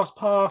probably crossed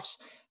paths.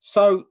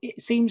 So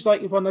it seems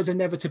like it's one of those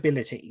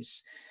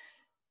inevitabilities.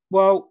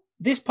 Well,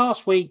 this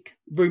past week,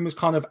 rumors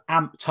kind of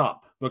amped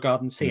up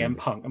regarding CM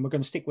Punk, and we're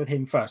going to stick with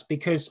him first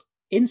because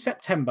in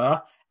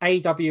September,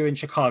 AEW in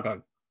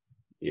Chicago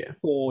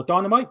for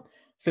Dynamite,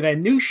 for their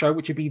new show,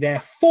 which would be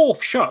their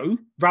 4th show,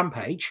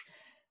 Rampage,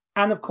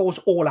 and of course,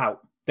 All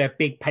Out, their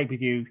big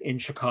pay-per-view in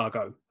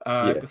Chicago.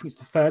 I think it's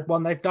the 3rd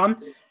one they've done.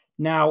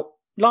 Now,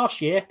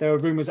 last year, there were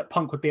rumors that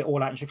Punk would be at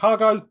All Out in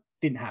Chicago.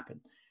 Didn't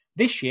happen.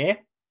 This year,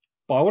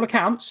 by all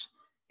accounts,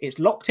 it's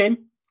locked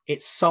in,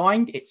 it's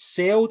signed, it's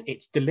sealed,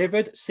 it's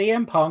delivered.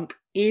 CM Punk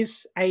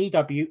is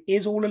AEW,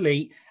 is All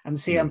Elite, and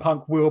CM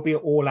Punk will be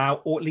at All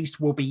Out, or at least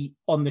will be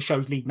on the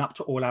shows leading up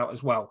to All Out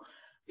as well.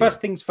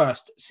 First things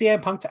first,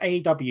 CM Punk to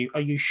AEW.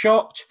 Are you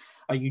shocked?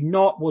 Are you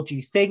not? What do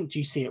you think? Do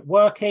you see it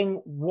working?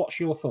 What's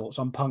your thoughts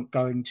on Punk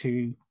going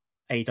to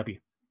AEW?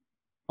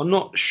 I'm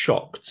not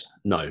shocked,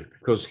 no,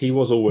 because he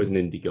was always an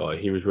indie guy.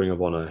 He was Ring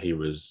of Honor. He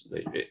was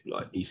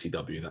like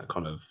ECW,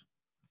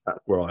 that's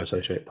where I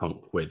associate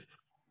Punk with.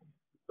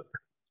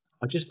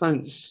 I just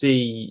don't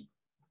see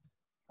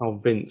how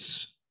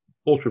Vince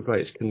or Triple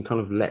H can kind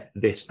of let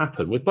this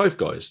happen with both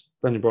guys,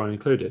 Daniel Bryan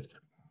included.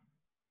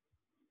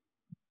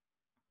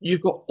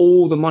 You've got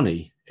all the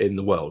money in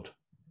the world.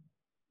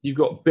 You've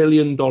got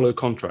billion-dollar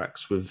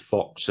contracts with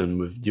Fox and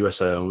with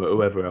USA and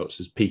whoever else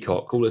is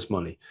Peacock, all this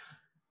money.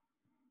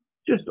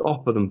 Just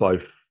offer them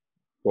both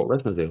Brock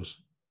Lesnar deals.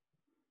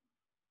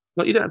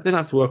 Like they don't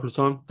have to work all the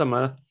time. Doesn't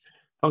matter.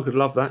 Punk would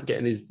love that,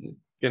 getting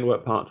to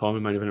work part-time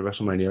in main event of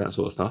WrestleMania, that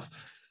sort of stuff.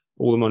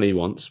 All the money he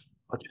wants.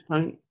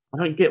 I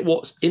don't get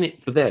what's in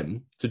it for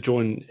them to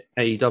join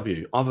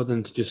AEW other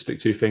than to just stick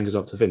 2 fingers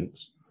up to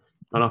Vince.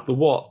 And after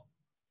what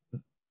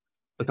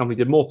the company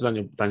did more for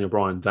Daniel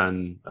Bryan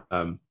than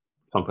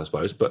Punk, I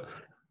suppose, but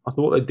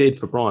after what they did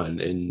for Bryan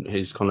in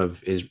his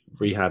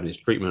rehab and his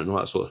treatment and all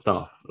that sort of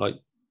stuff, like I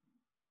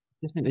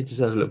just think they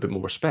deserve a little bit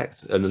more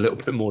respect and a little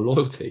bit more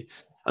loyalty.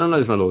 I know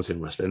there's no loyalty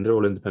in wrestling; they're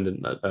all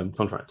independent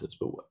contractors,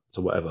 but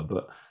so whatever.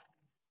 But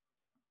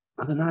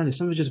I don't know. There's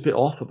something just a bit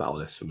off about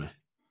this for me.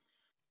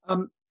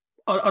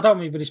 I don't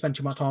really spend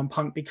too much time on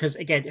Punk because,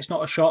 again, it's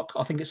not a shock.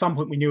 I think at some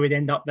point we knew he'd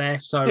end up there.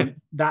 So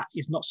that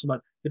is not so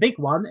much. The big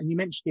one, and you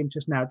mentioned him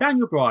just now,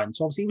 Daniel Bryan.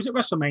 So obviously he was at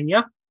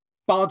WrestleMania,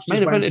 barged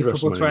his way into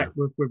triple threat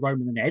with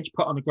Roman and Edge,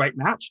 put on a great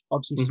match,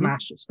 obviously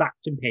smashed,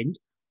 stacked and pinned.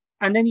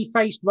 And then he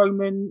faced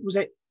Roman, was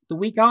it the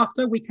week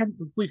after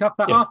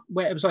that, after,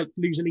 where it was like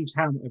loser leaves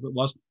town, whatever it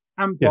was.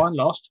 And Bryan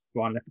lost.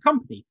 Bryan left the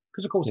company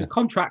because, of course, his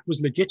contract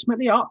was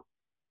legitimately up.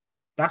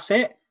 That's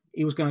it.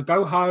 He was going to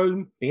go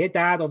home, be a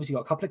dad. Obviously,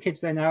 got a couple of kids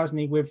there now, hasn't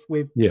he? With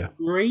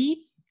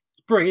Brie,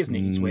 isn't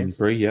he? He's with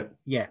Brie,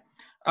 yeah.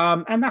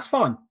 And that's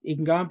fine. He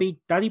can go and be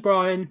Daddy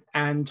Bryan,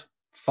 and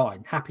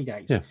fine, happy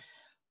days. Yeah.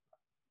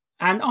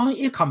 And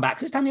he'll come back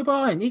because it's Daniel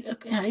Bryan.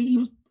 He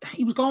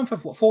was gone for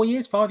 4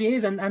 years, 5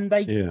 years, and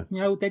they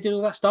they did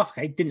all that stuff.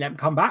 Okay, didn't let him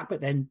come back,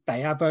 but then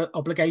they have an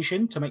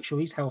obligation to make sure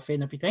he's healthy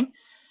and everything.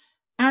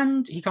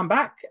 And he come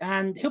back,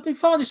 and he'll be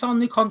fine. It's on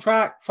new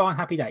contract, fine,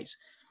 happy days.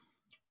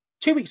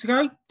 2 weeks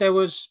ago, there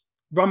was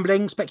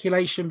rumbling,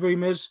 speculation,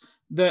 rumours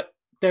that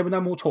there were no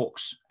more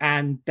talks,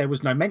 and there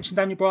was no mention of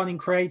Daniel Bryan in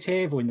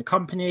creative or in the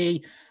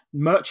company.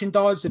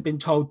 Merchandise had been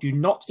told, do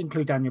not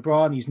include Daniel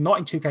Bryan. He's not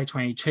in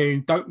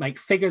 2K22. Don't make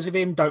figures of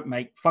him. Don't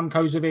make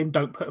Funkos of him.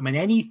 Don't put him in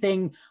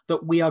anything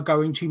that we are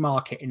going to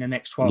market in the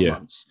next 12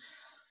 months.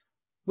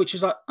 Which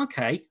is like,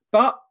 okay,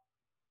 but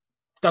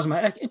doesn't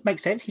matter. It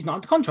makes sense. He's not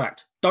under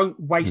contract. Don't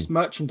waste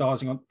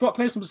merchandising on. Brock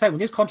Lesnar was saying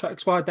when his contract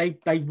expired, they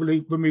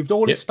removed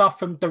all his stuff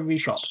from WWE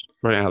shop.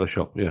 Right out of the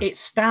shop. Yeah, it's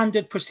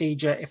standard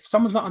procedure. If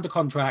someone's not under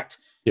contract,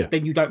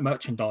 then you don't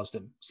merchandise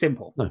them.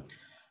 Simple. No.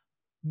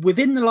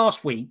 Within the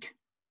last week,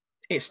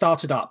 it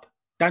started up.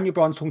 Daniel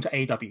Bryan's talking to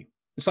AEW.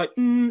 It's like,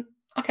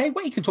 okay,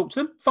 well, you can talk to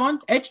them. Fine.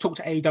 Edge talked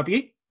to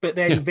AEW. But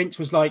then Vince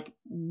was like,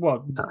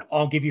 well,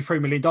 I'll give you $3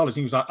 million. And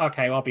he was like,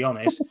 okay, I'll be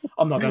honest.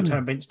 I'm not going to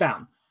turn Vince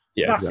down.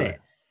 That's it.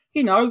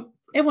 You know,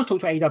 everyone's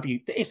talked to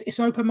AEW. It's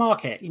an open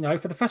market. You know,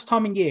 for the first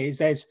time in years,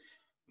 there's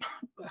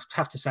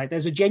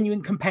a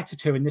genuine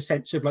competitor in the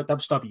sense of like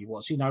WWE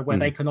was, you know, where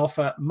they can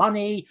offer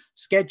money,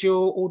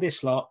 schedule, all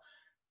this lot.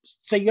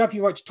 So you have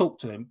your right to talk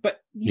to them. But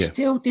you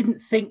still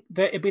didn't think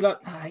that it'd be like,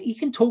 you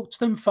can talk to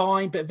them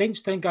fine, but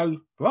Vince then go,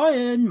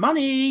 Bryan,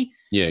 money,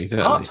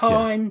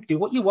 part-time, do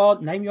what you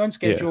want, name your own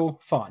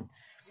schedule, fine.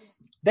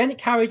 Then it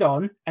carried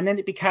on, and then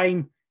it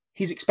became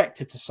he's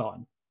expected to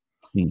sign.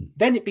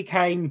 Then it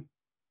became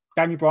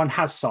Daniel Bryan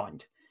has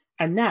signed.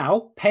 And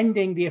now,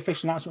 pending the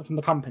official announcement from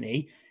the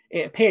company,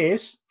 it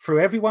appears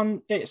through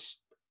everyone it's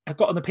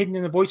got an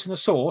opinion, a voice, and a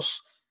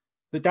source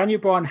that Daniel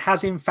Bryan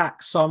has in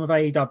fact signed with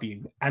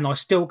AEW, and I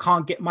still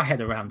can't get my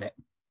head around it.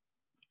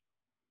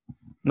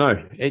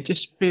 No, it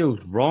just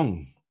feels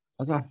wrong.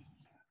 I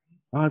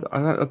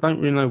don't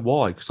really know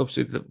why, because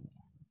obviously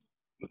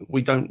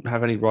we don't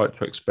have any right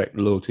to expect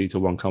loyalty to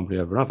one company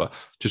over another.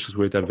 Just because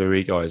we're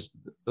WWE guys,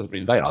 I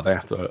mean, they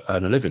have to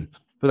earn a living,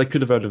 but they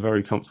could have earned a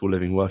very comfortable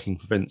living working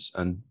for Vince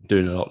and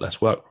doing a lot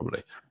less work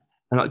probably.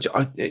 And I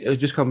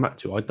just come back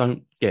to, I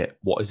don't get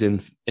what is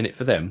in it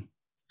for them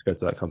to go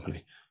to that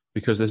company,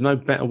 because there's no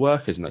better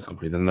workers in that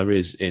company than there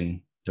is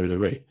in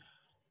WWE.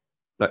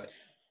 Like,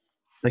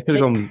 they could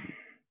have gone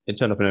and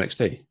turned up in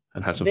NXT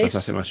and had some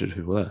fantastic matches with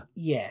people there.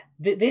 Yeah,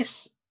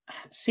 this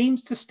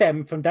seems to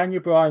stem from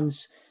Daniel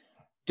Bryan's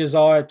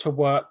desire to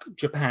work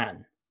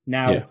Japan.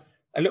 Now,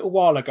 a little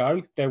while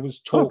ago, there was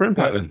talk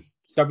that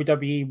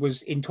WWE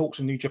was in talks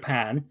with New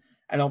Japan,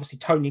 and obviously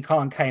Tony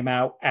Khan came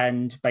out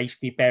and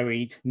basically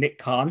buried Nick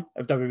Khan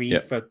of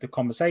WWE for the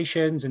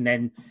conversations, and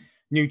then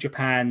New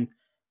Japan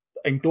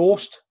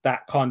endorsed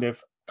that kind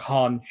of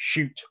Khan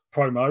shoot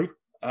promo.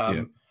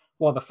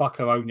 Why the fuck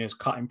are owners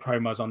cutting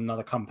promos on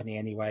another company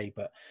anyway?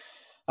 But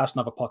that's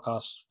another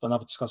podcast, for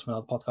another discussion for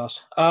another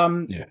podcast.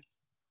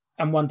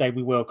 And one day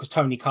we will, because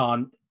Tony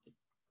Khan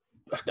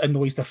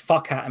annoys the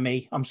fuck out of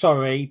me. I'm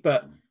sorry,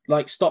 but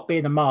like, stop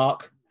being a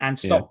mark and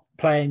stop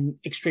playing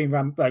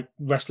Extreme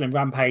Wrestling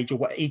Rampage or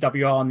what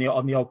EWR on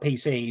the old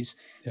PCs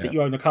that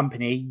you own a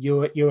company.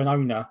 You're an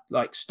owner.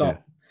 Like,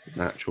 stop.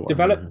 Natural.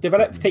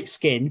 Develop thick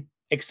skin.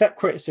 Accept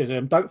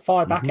criticism. Don't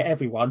fire back at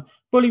everyone.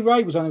 Bully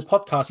Ray was on his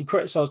podcast. He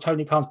criticised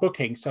Tony Khan's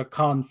booking, so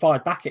Khan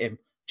fired back at him.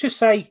 Just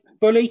say,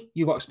 Bully,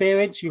 you've got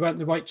experience. You've earned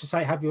the right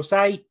to have your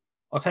say.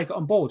 I'll take it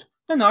on board.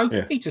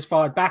 No. He just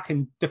fired back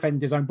and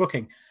defended his own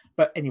booking.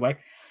 But anyway,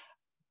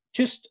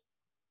 just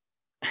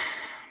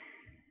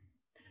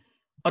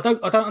I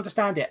don't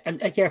understand it. And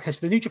because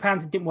the New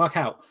Japan didn't work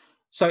out,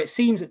 so it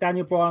seems that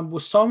Daniel Bryan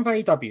was signed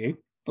with AEW,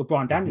 or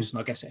Bryan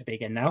Danielson, I guess it'd be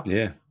again now.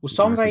 Was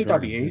signed with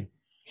AEW.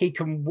 He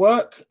can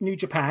work New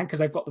Japan because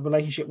they've got the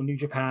relationship with New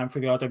Japan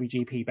through the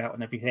IWGP belt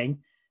and everything.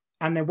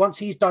 And then once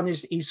he's done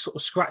he's sort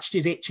of scratched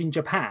his itch in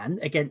Japan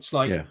against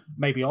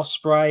maybe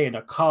Ospreay and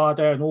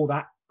Okada and all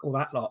that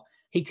lot,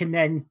 he can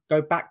then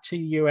go back to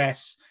the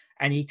US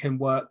and he can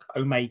work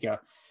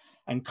Omega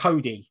and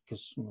Cody,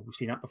 because we've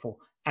seen that before,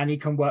 and he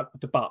can work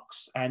with the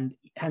Bucks, and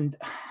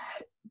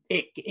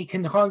it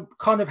can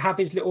kind of have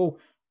his little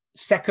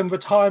second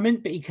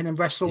retirement, but he can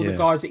wrestle all the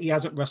guys that he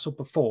hasn't wrestled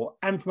before.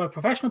 And from a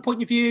professional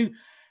point of view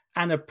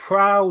and a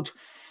proud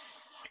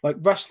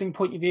wrestling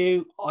point of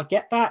view, I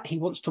get that he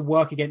wants to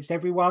work against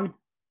everyone,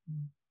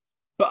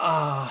 but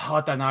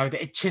I don't know,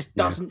 that it just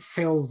doesn't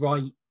feel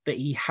right that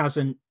he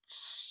hasn't,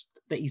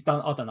 that he's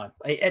done. I don't know.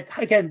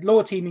 Again,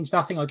 loyalty means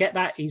nothing. I get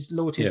that. He's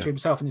loyalty to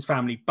himself and his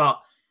family, but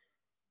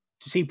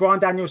to see Bryan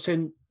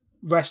Danielson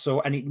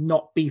wrestle and it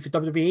not be for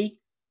WWE,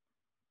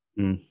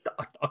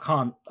 I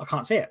can't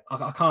see it.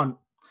 I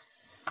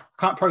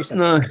can't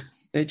process it.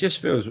 It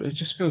just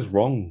feels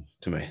wrong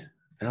to me,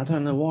 and I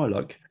don't know why.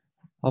 Like,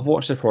 I've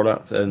watched the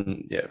product,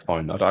 and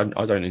fine. I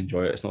don't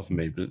enjoy it. It's not for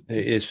me, but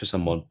it is for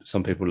someone.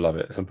 Some people love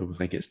it. Some people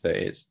think it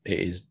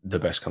is the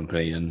best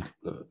company, and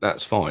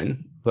that's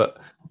fine. But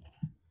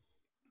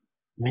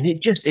I mean,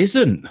 it just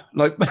isn't.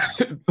 Like, when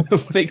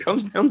it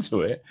comes down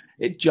to it,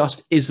 it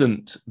just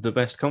isn't the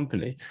best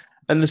company.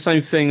 And the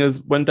same thing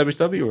as when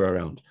WCW were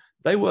around.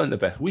 They weren't the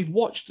best. We've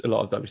watched a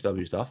lot of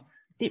WCW stuff.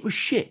 It was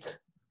shit.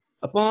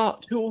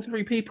 About 2 or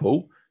 3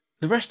 people,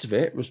 the rest of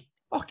it was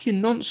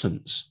fucking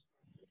nonsense.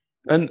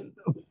 And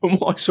from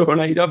what I saw on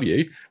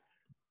AEW,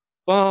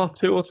 bar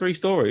 2 or 3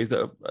 stories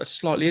that are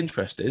slightly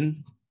interesting,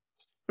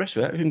 the rest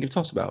of it I couldn't give a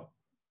toss about.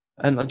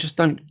 And I just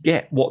don't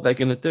get what they're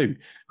going to do.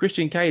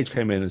 Christian Cage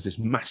came in as this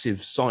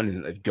massive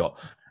signing that they've got.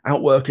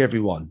 Outwork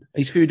everyone.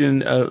 He's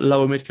feuding a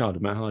lower mid-card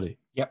of Matt Hardy.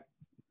 Yep.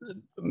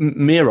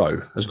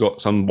 Miro has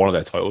got one of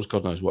their titles.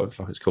 God knows what the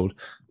fuck it's called.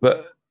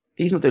 But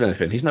he's not doing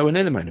anything. He's nowhere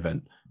near the main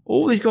event.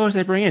 All these guys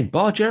they bring in,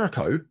 bar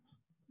Jericho,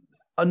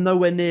 are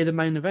nowhere near the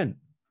main event.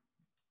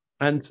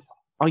 And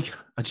I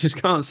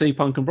just can't see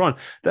Punk and Bryan.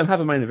 They'll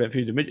have a main event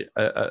feud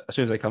as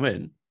soon as they come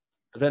in.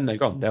 But then they're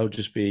gone. They'll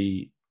just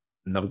be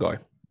another guy.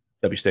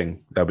 They'll be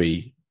Sting. They'll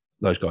be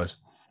those guys.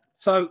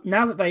 So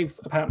now that they've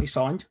apparently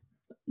signed,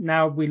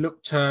 now we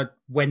look to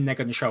when they're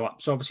going to show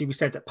up. So obviously we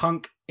said that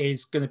Punk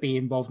is going to be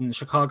involved in the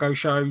Chicago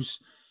shows,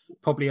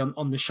 probably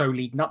on the show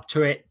leading up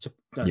to it,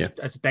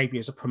 as a debut,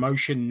 as a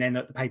promotion, and then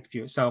at the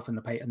pay-per-view itself and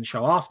the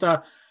show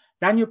after.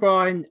 Daniel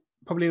Bryan,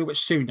 probably a little bit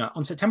sooner.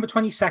 On September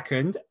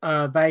 22nd,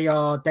 they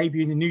are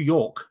debuting in New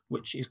York,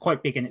 which is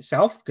quite big in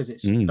itself because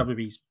it's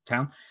WWE's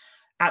town,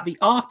 at the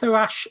Arthur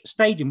Ashe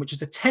Stadium, which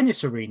is a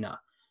tennis arena,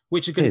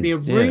 which is going to be a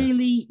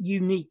really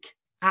unique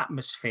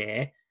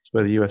atmosphere. It's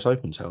where the US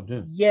Open's held,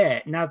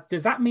 Yeah. Now,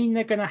 does that mean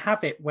they're going to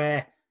have it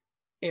where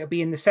it'll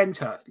be in the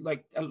center,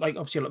 like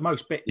obviously like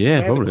most, but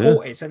where the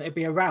court is, and it'll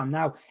be around?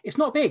 Now, it's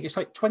not big. It's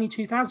like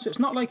 22,000, so it's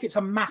not like it's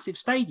a massive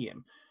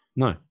stadium.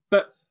 No.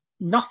 But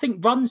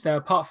nothing runs there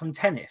apart from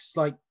tennis.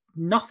 Like,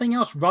 nothing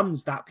else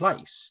runs that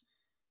place.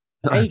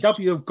 No.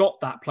 AEW have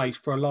got that place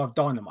for a live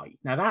Dynamite.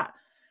 Now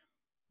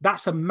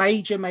that's a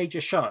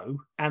major show,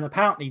 and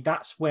apparently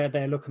that's where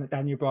they're looking at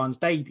Daniel Bryan's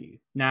debut.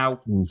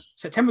 Now,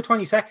 September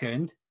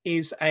 22nd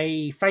is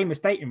a famous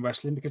date in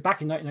wrestling because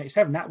back in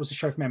 1997, that was a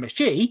show from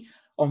MSG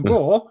on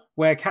Raw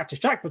where Cactus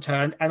Jack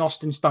returned and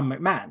Austin stunned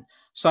McMahon.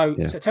 So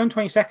September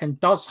 22nd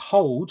does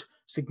hold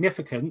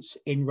significance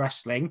in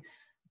wrestling,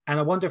 and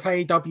I wonder if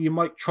AEW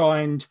might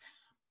try and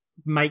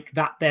make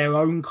that their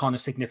own kind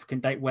of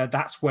significant date where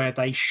that's where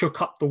they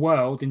shook up the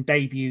world and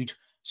debuted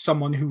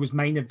someone who was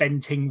main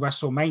eventing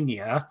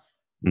WrestleMania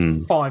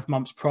 5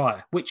 months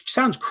prior, which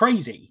sounds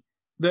crazy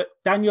that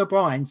Daniel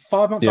Bryan,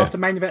 5 months after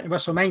main event in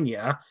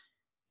WrestleMania,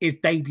 is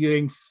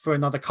debuting for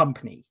another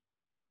company.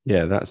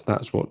 Yeah,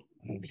 that's what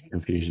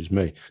confuses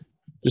me.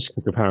 Just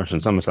for comparison,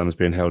 SummerSlam is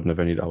being held in a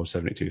venue that holds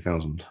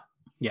 72,000.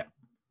 Yeah.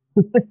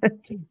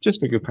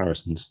 Just for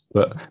comparisons.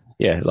 But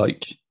yeah,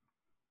 like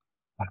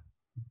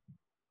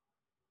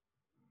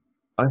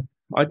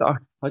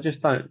I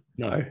just don't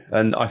know.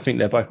 And I think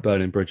they're both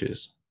burning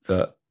bridges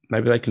that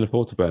maybe they can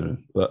afford to burn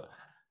them, but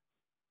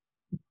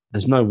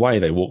there's no way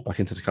they walk back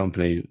into the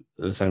company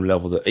at the same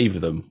level that either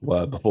of them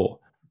were before.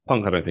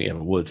 Punk, I don't think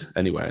ever would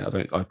anyway.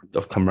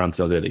 I've come around to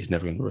the idea that he's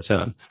never going to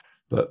return.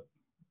 But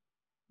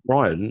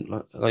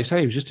Bryan, like I say,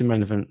 he was just in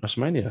main event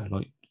WrestleMania.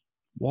 Like,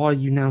 why are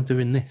you now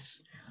doing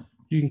this?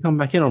 You can come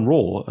back in on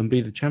Raw and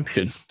be the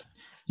champion.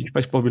 You can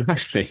face Bobby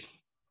Lashley.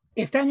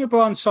 If Daniel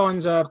Bryan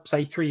signs a,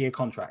 say, 3-year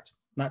contract,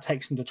 that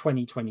takes him to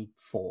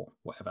 2024,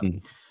 whatever.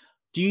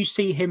 Do you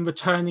see him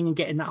returning and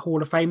getting that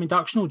Hall of Fame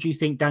induction, or do you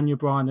think Daniel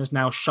Bryan has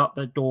now shut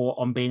the door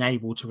on being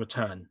able to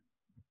return?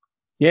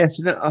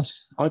 Yes,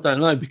 I don't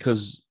know,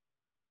 because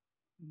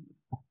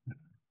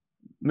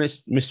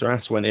Mr.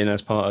 Ass went in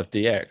as part of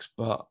DX,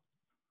 but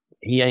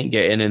he ain't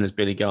getting in as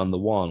Billy Gunn the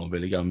One or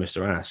Billy Gunn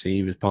Mr. Ass.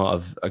 He was part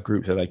of a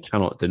group that they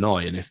cannot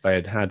deny, and if they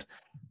had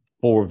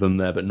 4 of them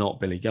there but not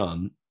Billy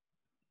Gunn,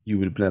 you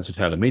would have been able to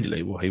tell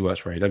immediately, well, he works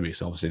for AEW,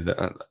 so obviously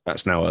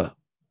that's now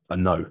a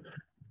no.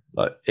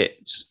 Like,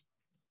 it's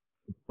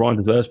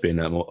Bryan deserves being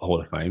in that Hall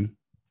of Fame,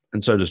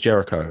 and so does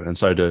Jericho, and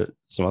so do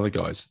some other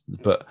guys.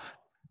 But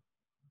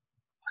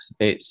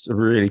it's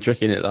really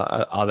tricky, isn't it?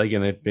 Like, are they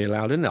going to be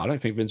allowed in there? I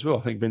don't think Vince will.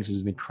 I think Vince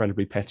is an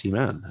incredibly petty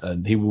man,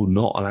 and he will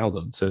not allow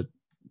them to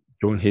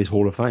join his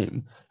Hall of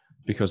Fame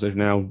because they've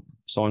now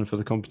signed for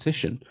the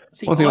competition.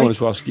 See, one thing I wanted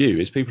to ask you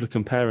is people are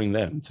comparing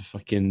them to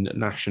fucking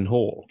Nash and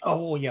Hall.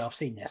 Oh, yeah, I've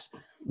seen this.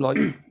 Like,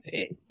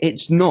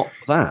 it's not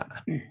that.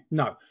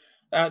 No.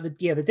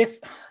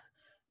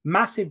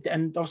 Massive,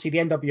 and obviously the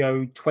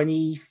NWO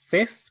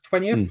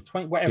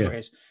 20th, whatever it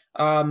is,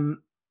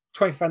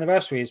 25th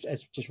anniversary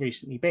has just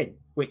recently been,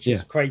 which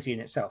is crazy in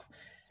itself.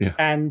 Yeah.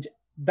 And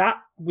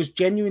that was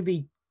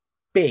genuinely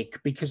big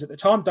because at the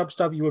time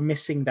WWE were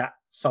missing that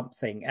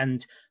something,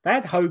 and they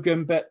had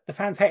Hogan, but the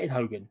fans hated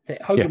Hogan.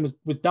 Hogan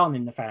was done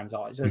in the fans'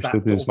 eyes as that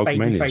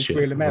babyface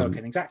real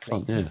American. Exactly.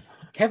 Fun, yeah.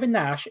 Kevin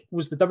Nash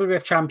was the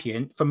WWF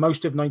champion for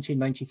most of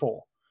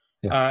 1994.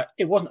 Yeah.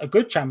 It wasn't a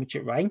good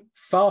championship reign,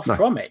 far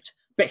from it,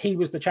 but he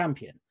was the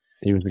champion.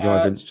 He was the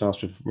guy Vince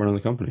tasked with running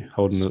the company,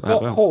 holding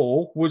Scott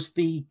Hall was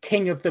the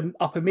king of the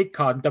upper mid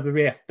card in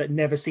WWF that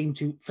never seemed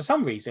to, for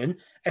some reason,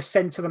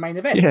 ascend to the main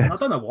event. And I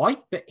don't know why,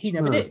 but he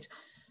never did.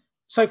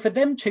 So for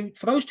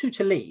those two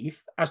to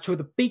leave as two of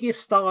the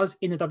biggest stars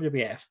in the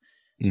WWF,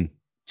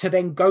 to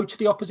then go to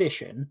the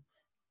opposition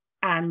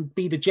and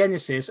be the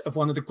genesis of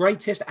one of the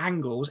greatest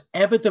angles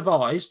ever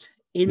devised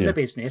in the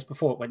business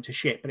before it went to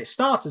shit. But it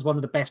started as one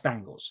of the best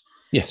angles.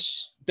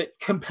 Yes. That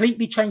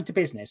completely changed the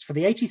business. For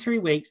the 83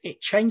 weeks,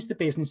 it changed the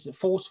business. It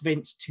forced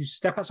Vince to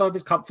step outside of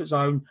his comfort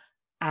zone,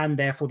 and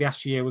therefore the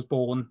Astro Year was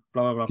born,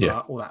 blah, blah, blah, blah,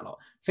 all that lot.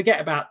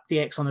 Forget about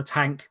DX on a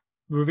tank,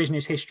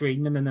 revisionist history.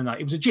 No.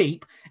 It was a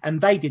Jeep,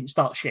 and they didn't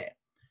start shit.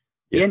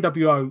 The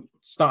NWO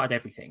started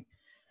everything.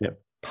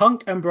 Yep.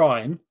 Punk and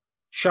Bryan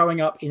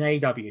showing up in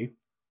AEW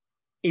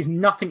is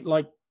nothing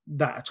like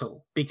that at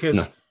all,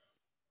 because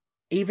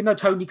even though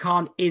Tony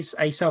Khan is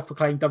a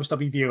self-proclaimed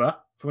WWE viewer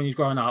from when he's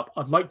growing up,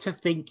 I'd like to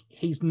think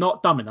he's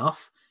not dumb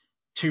enough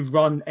to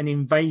run an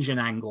invasion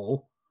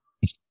angle.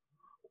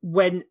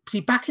 When, see,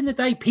 back in the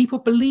day, people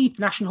believed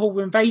Nash and Hall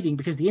were invading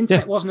because the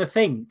internet wasn't a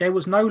thing. There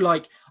was no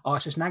like, oh,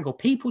 it's just an angle.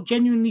 People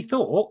genuinely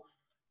thought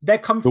they're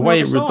coming from the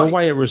other side. The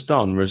way it was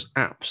done was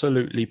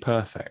absolutely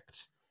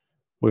perfect.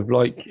 With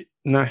like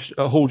Nash,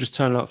 Hall just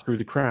turning up through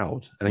the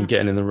crowd and then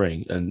getting in the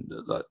ring and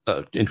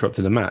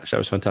interrupting the match. That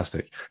was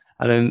fantastic.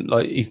 And then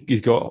like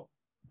he's got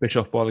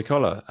Bischoff by the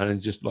collar and then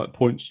just like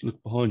points,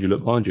 look behind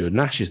you. And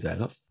Nash is there.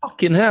 Like,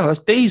 fucking hell, that's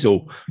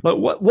Diesel. Like,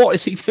 what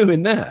is he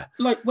doing there?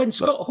 Like when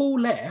Scott Hall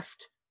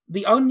left,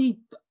 the only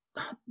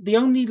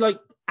like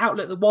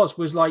outlet that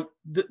was like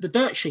the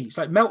dirt sheets,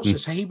 like Meltzer.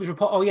 So he was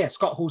reporting,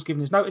 Scott Hall's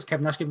giving his notice,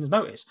 Kevin Nash giving his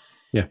notice.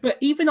 Yeah. But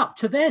even up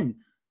to then,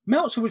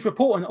 Meltzer was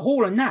reporting that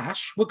Hall and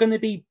Nash were going to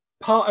be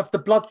part of the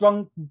Blood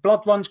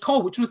Runs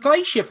Cold, which was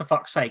Glacier, for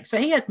fuck's sake. So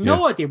he had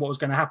no idea what was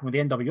going to happen with the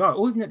NWO,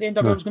 or even that the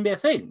NWO was going to be a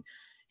thing.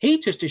 He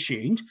just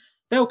assumed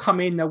They'll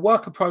come in, they'll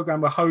work a program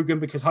with Hogan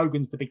because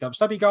Hogan's the big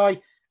WWE guy,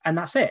 and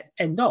that's it.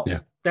 End of. Yeah.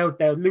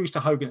 They'll lose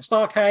to Hogan at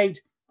Starrcade.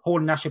 Hall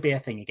and Nash will be a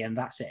thing again.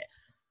 That's it.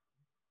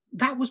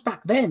 That was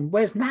back then.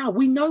 Whereas now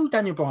we know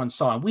Daniel Bryan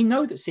signed. We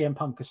know that CM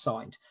Punk has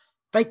signed.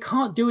 They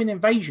can't do an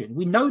invasion.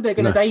 We know they're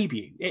going to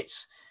debut.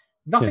 It's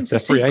nothing's they're a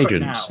secret free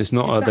agents. now. It's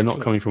not. Exactly. They're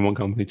not coming from one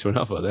company to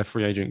another. They're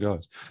free agent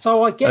guys.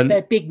 So I get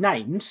they're big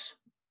names.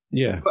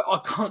 Yeah,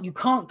 but you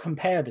can't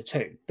compare the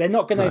two. They're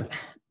not going to. No.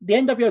 The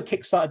NWO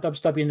kickstarted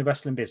WWE in the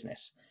wrestling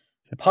business.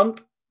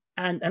 Punk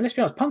and let's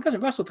be honest, Punk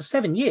hasn't wrestled for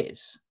 7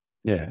 years.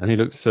 Yeah, and he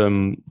looked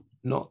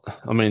not.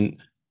 I mean,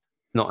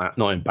 not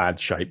in bad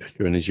shape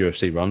during his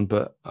UFC run,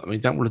 but I mean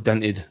that would have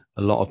dented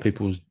a lot of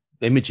people's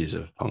images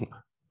of Punk.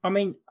 I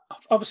mean,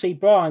 obviously,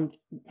 Bryan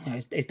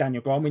is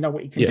Daniel Bryan. We know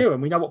what he can do,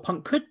 and we know what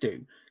Punk could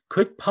do.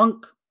 Could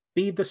Punk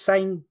be the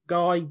same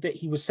guy that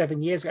he was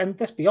 7 years ago? And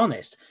let's be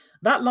honest,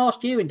 that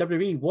last year in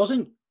WWE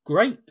wasn't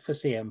great for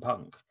CM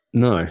Punk.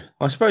 No,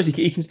 I suppose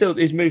he can still.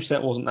 His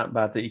moveset wasn't that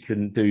bad that he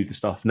couldn't do the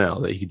stuff now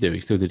that he could do. He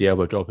still did the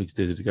elbow drop. He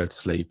still did the go to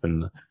sleep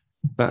and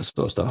that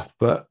sort of stuff.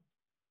 But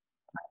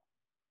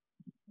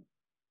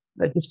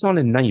they're just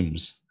signing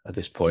names at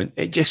this point.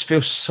 It just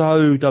feels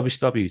so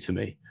WCW to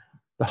me.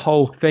 The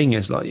whole thing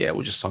is like, yeah,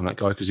 we'll just sign that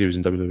guy because he was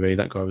in WWE.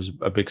 That guy was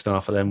a big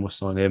star for them. We'll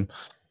sign him.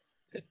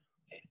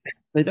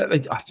 I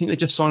think they're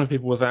just signing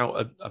people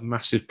without a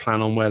massive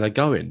plan on where they're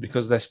going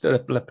because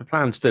the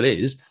plan still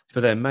is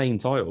for their main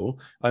title,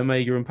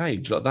 Omega and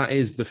Page. Like that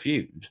is the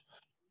feud,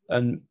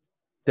 and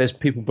there's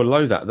people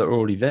below that are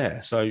already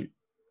there. So I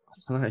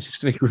don't know. It's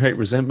just going to create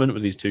resentment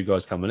with these two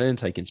guys coming in,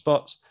 taking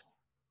spots.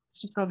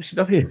 It's just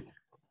WCW.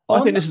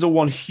 I think this is a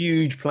one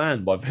huge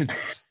plan by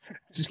Vince.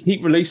 Just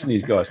keep releasing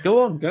these guys.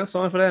 Go on, go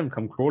sign for them.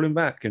 Come crawling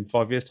back in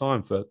 5 years'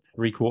 time for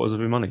 3/4 of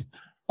your money.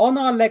 On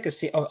our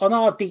legacy, on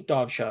our deep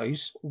dive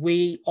shows,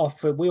 we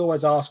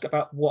always ask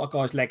about what are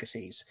guys'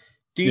 legacies.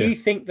 Do you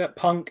think that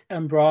Punk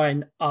and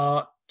Bryan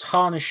are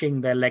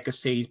tarnishing their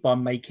legacies by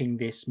making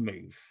this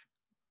move?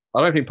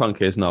 I don't think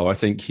Punk is. No, I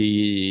think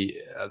the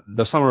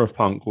Summer of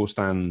Punk will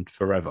stand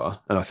forever,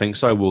 and I think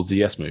so will the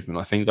Yes Movement.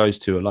 I think those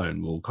two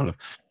alone will kind of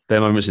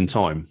their moments in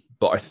time.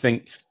 But I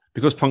think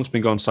because Punk's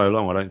been gone so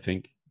long, I don't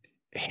think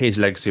his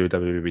legacy with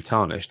WWE will be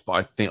tarnished. But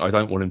I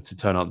don't want him to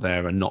turn up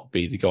there and not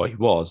be the guy he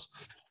was.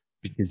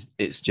 Because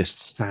it's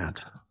just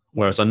sad.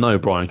 Whereas I know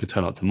Bryan could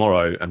turn up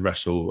tomorrow and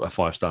wrestle a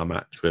 5-star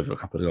match with a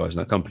couple of guys in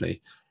that company.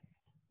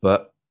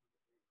 But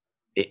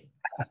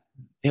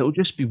it'll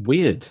just be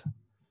weird.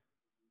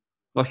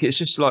 Like, it's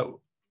just like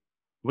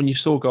when you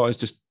saw guys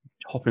just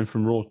hopping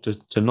from Raw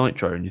to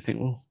Nitro and you think,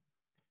 well,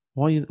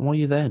 why are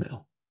you there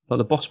now? Like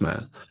the Boss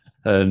Man.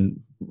 And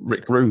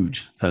Rick Rude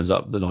turns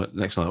up the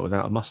next night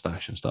without a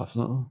mustache and stuff.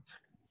 Like, oh.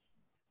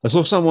 I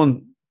saw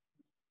someone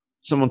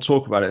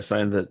talk about it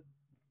saying that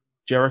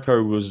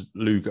Jericho was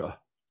Luger,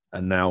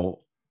 and now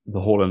the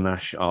Hall and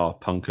Nash are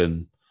Punk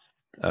and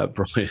Bryan.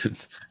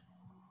 It's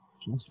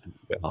a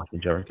bit harsh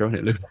on Jericho, isn't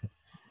it, Luger?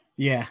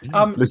 Yeah.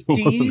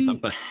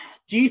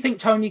 Do you think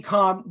Tony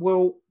Khan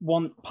will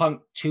want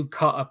Punk to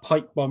cut a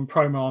pipe bomb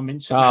promo on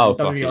Vince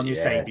McMahon on his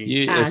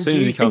debut? As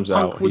soon as he comes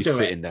out, he's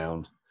sitting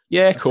down.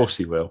 Yeah, of course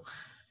he will.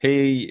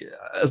 He,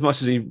 as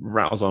much as he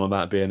rattles on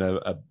about being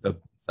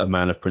a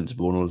man of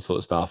principle and all that sort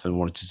of stuff and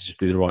wanted to just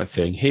do the right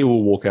thing, he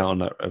will walk out on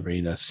that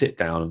arena, sit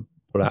down and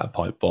put out a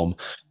pipe bomb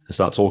and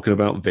start talking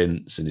about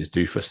Vince and his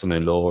doofus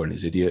son-in-law and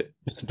his idiot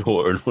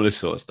daughter and all this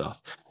sort of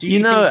stuff. Do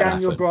you think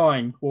Daniel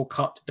Bryan will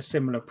cut a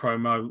similar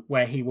promo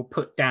where he will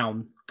put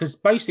down, because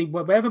basically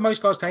wherever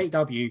most guys to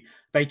AEW,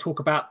 they talk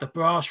about the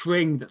brass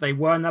ring that they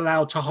weren't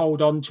allowed to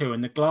hold on to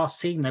and the glass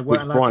ceiling they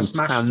weren't allowed to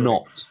smash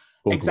through.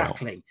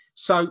 Exactly.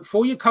 So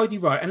for your Cody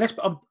Rhodes,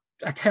 and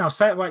I'll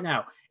say it right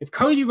now, if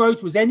Cody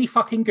Rhodes was any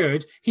fucking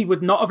good, he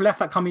would not have left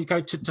that company to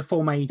go to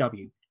form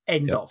AEW.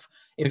 End of.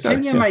 If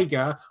Kenny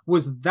Omega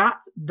was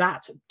that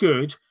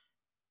good,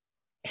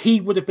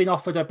 he would have been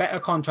offered a better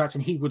contract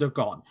and he would have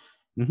gone.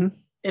 Mm-hmm.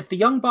 If the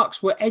Young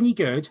Bucks were any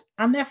good,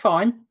 and they're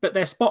fine, but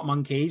they're spot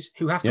monkeys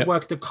who have to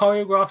work the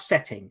choreographed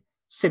setting.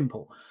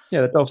 Simple.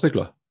 Yeah, Dolph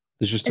Ziggler.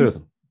 There's just two of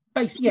them.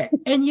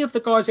 Any of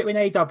the guys that are in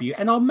AEW,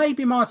 and I'll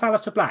maybe minus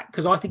Aleister Black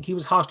because I think he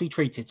was harshly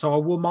treated, so I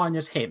will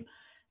minus him.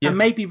 Yeah. And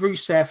maybe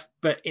Rusev,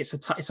 but it's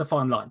a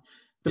fine line.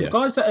 The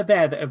guys that are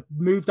there that have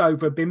moved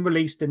over, been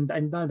released, and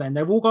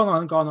they've all gone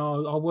on and gone,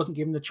 oh, I wasn't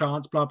given the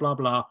chance, blah, blah,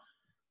 blah.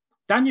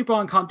 Daniel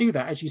Bryan can't do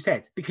that, as you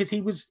said, because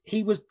he was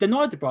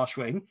denied the brass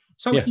ring,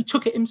 so he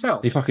took it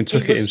himself. He fucking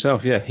took it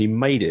himself, He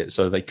made it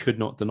so they could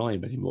not deny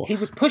him anymore. He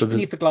was pushed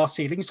beneath the glass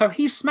ceiling, so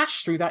he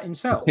smashed through that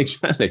himself.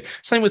 Exactly.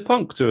 Same with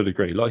Punk to a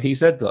degree. Like, he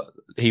said that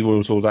he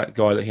was all that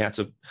guy that he had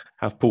to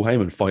have Paul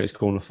Heyman fight his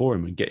corner for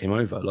him and get him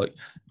over. Like,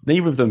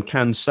 neither of them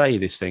can say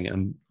this thing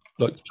and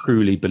like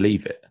truly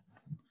believe it.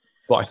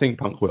 But I think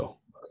Punk will.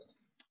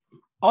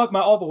 I've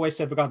always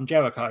said regarding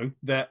Jericho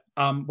that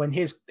when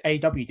his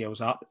AEW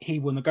deal's up, he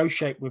will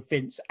negotiate with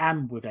Vince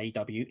and with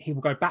AEW. He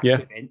will go back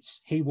to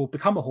Vince. He will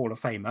become a Hall of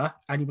Famer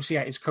and he will see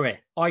out his career.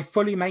 I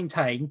fully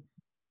maintain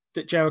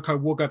that Jericho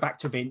will go back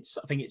to Vince.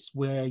 I think it's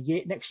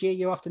next year,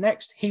 year after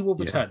next. He will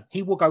return.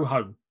 He will go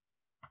home.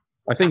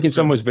 I think in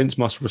some ways Vince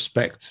must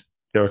respect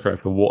Jericho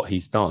for what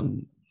he's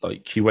done.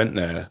 Like, he went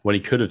there when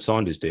he could have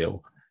signed his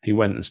deal. He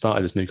went and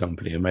started this new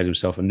company and made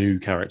himself a new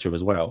character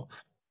as well.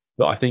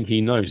 But I think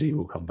he knows he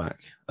will come back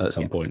at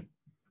some point.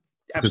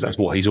 Because that's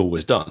what he's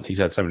always done. He's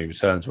had so many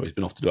returns where he's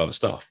been off to do other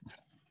stuff.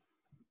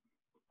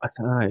 I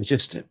don't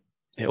know.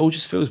 It all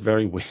just feels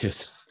very weird.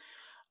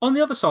 On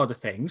the other side of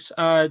things,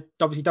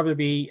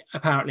 WWE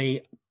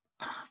apparently,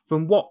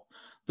 from what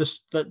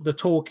the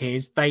talk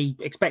is, they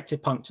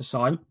expected Punk to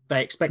sign.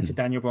 They expected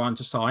Daniel Bryan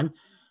to sign.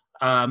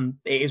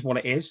 It is what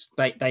it is.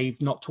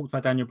 They've not talked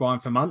about Daniel Bryan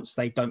for months.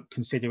 They don't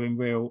consider him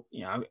real,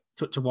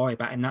 to worry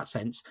about in that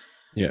sense.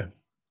 Yeah.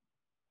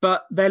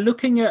 But they're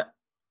looking at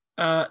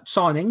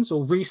signings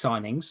or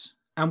re-signings,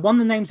 and one of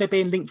the names they're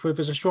being linked with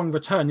as a strong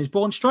return is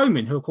Braun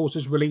Strowman, who of course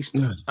was released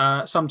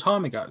some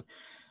time ago.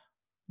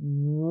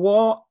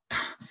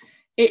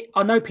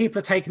 I know people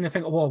are taking the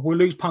thing, well, we'll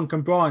lose Punk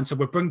and Bryan, so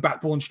we'll bring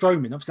back Braun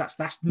Strowman. Obviously,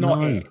 that's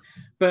not it.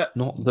 But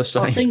not the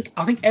same.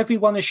 I think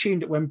everyone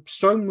assumed that when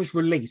Strowman was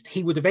released,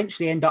 he would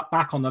eventually end up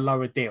back on a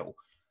lower deal.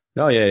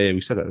 Oh yeah, we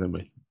said that, didn't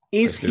we?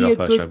 Is he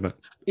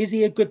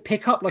a good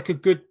pickup, like a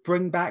good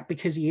bring back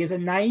because he is a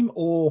name,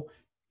 or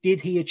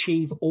did he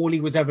achieve all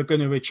he was ever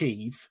going to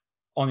achieve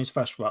on his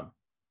first run?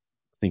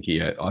 I think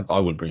I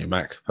would bring him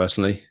back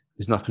personally.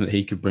 There's nothing that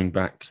he could bring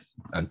back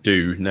and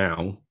do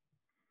now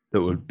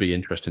that would be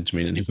interesting to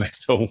me in any way at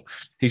all.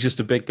 He's just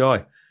a big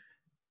guy.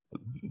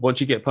 Once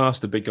you get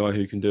past the big guy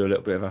who can do a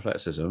little bit of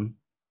athleticism,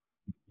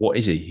 what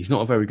is he? He's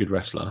not a very good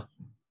wrestler.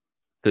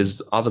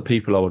 There's other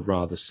people I would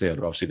rather see. I'd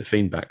rather see the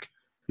Fiend back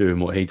doing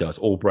what he does,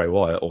 or Bray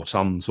Wyatt, or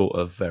some sort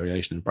of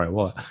variation of Bray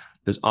Wyatt.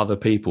 There's other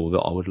people that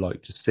I would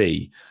like to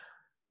see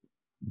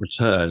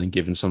return and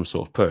given some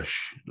sort of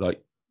push.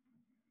 Like,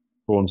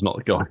 Braun's not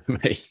the guy for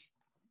me.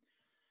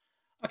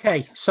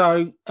 Okay,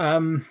 so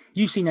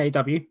you've seen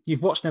AEW.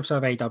 You've watched an episode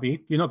of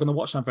AEW. You're not going to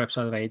watch another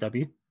episode of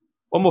AEW.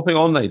 One more thing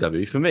on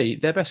AEW. For me,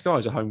 their best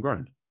guys are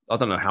homegrown. I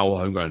don't know how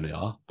homegrown they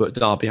are, but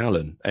Darby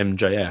Allin,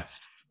 MJF,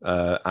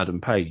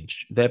 Adam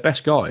Page, their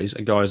best guys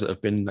are guys that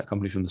have been in that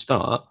company from the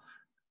start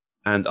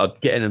and are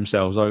getting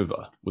themselves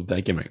over with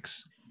their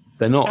gimmicks.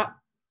 They're not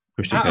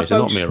Christian Cage. They're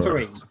not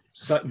Miro.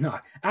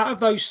 Out of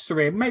those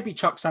three, maybe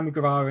Chuck Sammy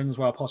Guevara in as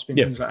well, possibly,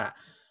 things like that.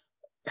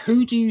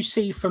 Who do you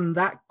see from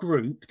that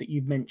group that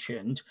you've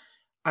mentioned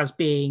as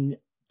being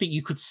that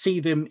you could see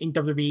them in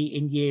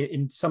WWE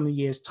in some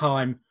years'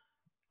 time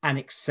and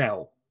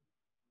excel?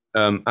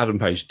 Adam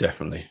Page,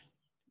 definitely.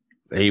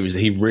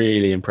 He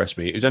really impressed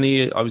me. He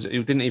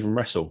didn't even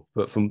wrestle,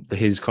 but from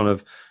his kind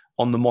of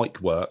on the mic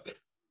work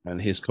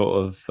and his sort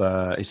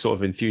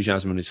of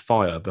enthusiasm and his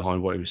fire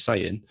behind what he was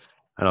saying.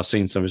 And I've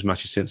seen some of his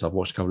matches since. I've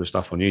watched a couple of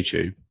stuff on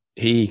YouTube.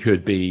 He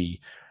could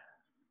be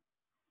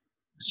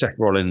Seth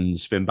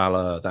Rollins, Finn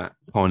Balor, that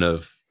kind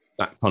of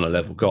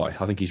level guy.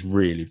 I think he's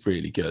really,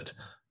 really good.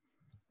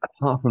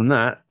 Apart from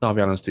that,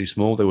 Darby Allin's too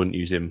small. They wouldn't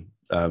use him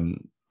do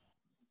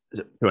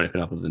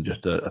anything other than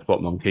just a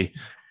spot monkey.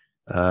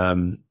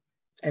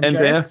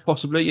 MJF,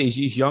 possibly.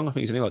 He's young. I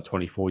think he's only like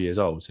 24 years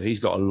old. So he's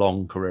got a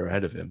long career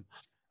ahead of him.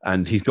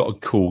 And he's got a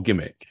cool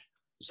gimmick.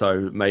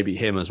 So maybe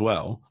him as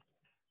well.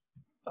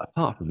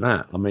 Apart from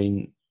that, I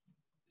mean,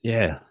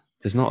 yeah,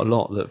 there's not a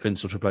lot that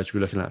Vince or Triple H will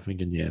be looking at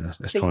thinking,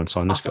 let's try and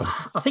sign this guy.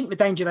 I think the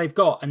danger they've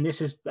got, and this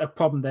is a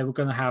problem they were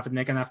going to have, and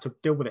they're going to have to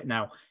deal with it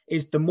now,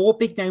 is the more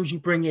big names you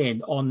bring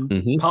in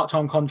on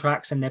part-time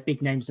contracts and their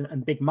big names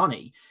and big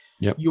money,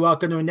 you are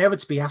going to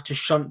inevitably have to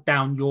shunt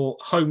down your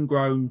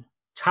homegrown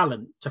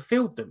talent to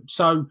field them.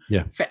 So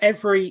for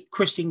every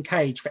Christian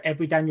Cage, for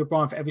every Daniel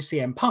Bryan, for every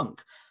CM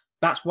Punk,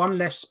 that's one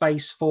less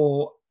space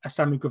for a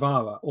Sammy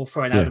Guevara or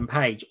for an Adam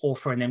Page or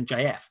for an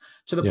MJF,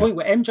 to the point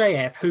where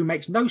MJF, who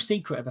makes no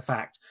secret of the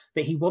fact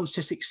that he wants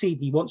to succeed,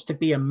 he wants to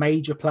be a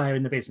major player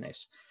in the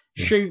business,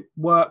 shoot,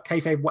 work,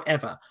 kayfabe,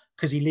 whatever,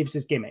 because he lives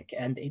his gimmick,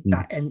 and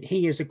and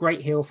he is a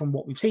great heel from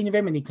what we've seen of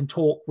him, and he can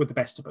talk with the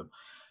best of them.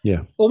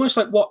 Yeah, almost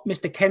like what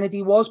Mr.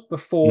 Kennedy was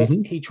before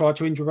he tried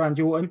to injure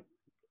Randy Orton,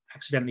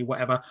 accidentally,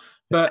 whatever.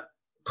 But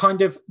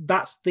kind of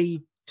that's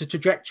the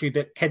trajectory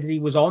that Kennedy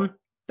was on.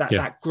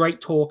 That great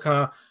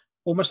talker.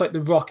 Almost like The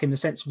Rock in the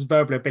sense of his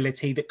verbal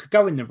ability that could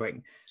go in the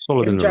ring.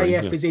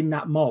 MJF is in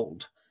that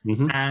mold.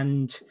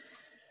 And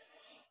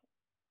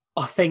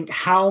I think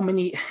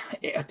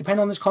depending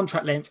on his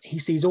contract length, he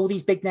sees all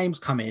these big names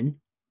come in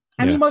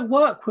and he might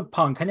work with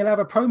Punk and he'll have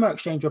a promo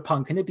exchange with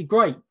Punk and it'd be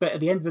great. But at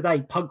the end of the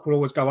day, Punk will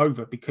always go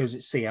over because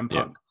it's CM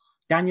Punk.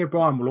 Daniel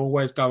Bryan will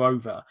always go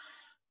over.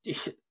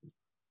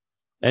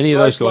 Any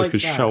of those guys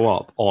could show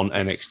up on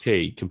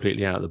NXT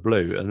completely out of the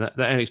blue, and that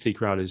NXT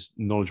crowd is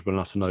knowledgeable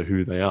enough to know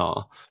who they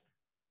are.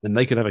 And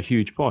they could have a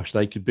huge push.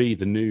 They could be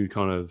the new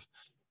kind of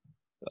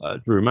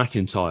Drew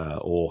McIntyre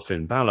or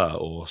Finn Balor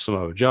or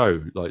Samoa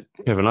Joe, like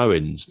Kevin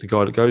Owens, the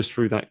guy that goes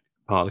through that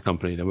part of the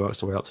company and works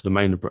their way up to the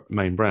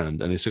main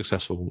brand and is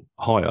successful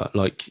higher.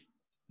 Like,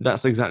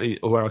 that's exactly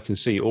where I can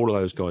see all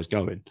of those guys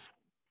going.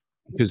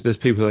 Because there's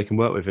people they can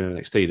work with in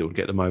NXT that would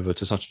get them over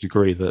to such a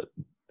degree that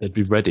they'd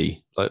be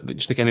ready. Like,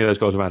 just like any of those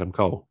guys with Adam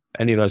Cole,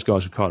 any of those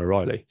guys with Kyle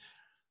O'Reilly.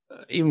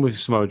 even with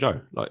Samoa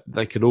Joe, like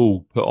they could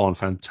all put on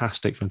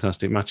fantastic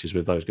matches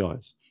with those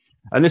guys.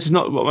 And this is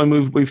not. I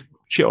mean, we've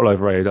shit all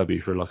over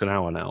AEW for like an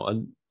hour now,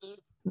 and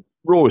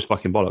Raw is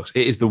fucking bollocks.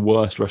 It is the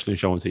worst wrestling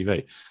show on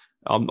TV.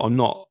 I'm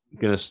not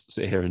going to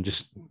sit here and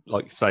just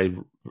like say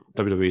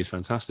WWE is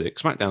fantastic.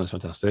 SmackDown is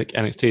fantastic.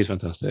 NXT is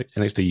fantastic.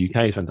 NXT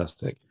UK is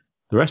fantastic.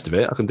 The rest of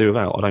it I can do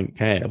without. I don't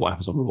care what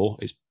happens on Raw.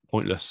 It's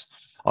pointless.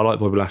 I like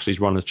Bobby Lashley's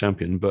run as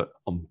champion, but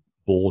I'm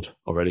bored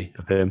already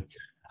of him.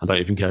 I don't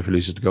even care if he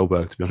loses to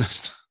Goldberg, to be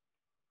honest.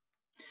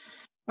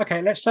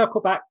 Okay, let's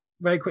circle back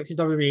very quickly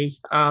to WWE.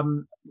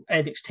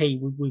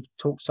 NXT, we've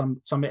talked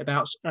some bit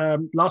about.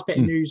 Last bit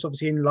of news,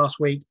 obviously, in the last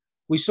week.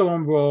 We saw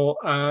on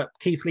Raw,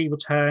 Keith Lee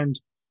returned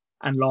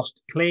and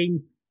lost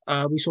clean.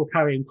 We saw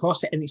Karrion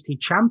Kross, the NXT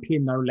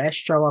champion, no less,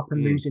 show up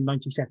and lose in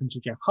 90 seconds to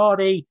Jeff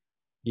Hardy.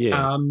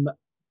 Yeah.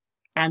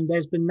 And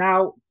there's been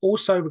now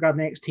also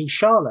regarding NXT,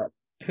 Charlotte,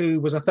 who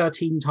was a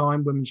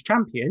 13-time women's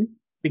champion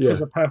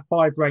because of her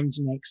 5 reigns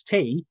in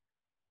NXT.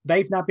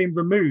 They've now been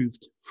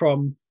removed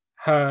from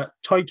her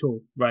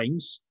title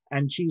reigns,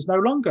 and she's no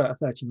longer a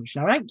 13-time, she's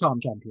now an 8-time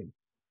champion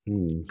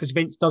because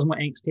Vince doesn't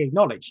want NXT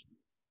acknowledged.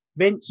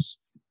 Vince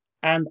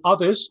and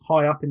others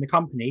high up in the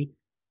company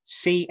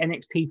see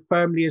NXT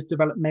firmly as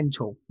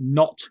developmental,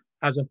 not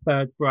as a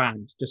third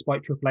brand,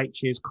 despite Triple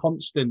H's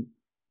constant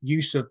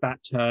use of that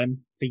term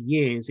for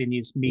years in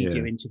his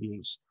media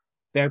interviews.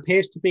 There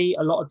appears to be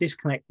a lot of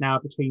disconnect now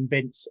between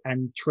Vince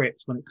and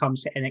Trips when it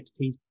comes to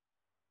NXT's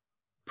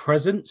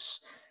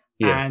presence.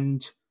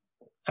 And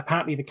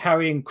apparently the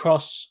Karrion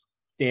Kross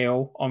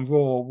deal on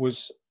Raw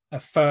was a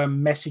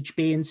firm message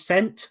being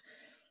sent.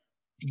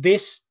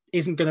 This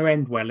isn't going to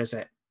end well, is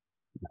it?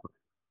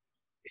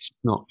 It's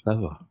not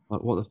clever.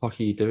 Like, what the fuck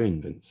are you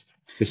doing, Vince?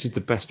 This is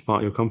the best part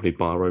of your company,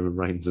 bar Roman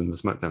Reigns and the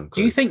SmackDown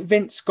crew. Do you think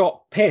Vince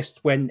got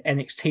pissed when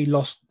NXT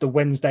lost the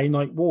Wednesday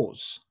Night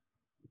Wars?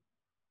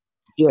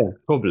 Yeah,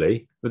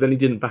 probably. But then he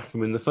didn't back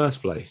him in the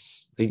first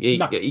place. He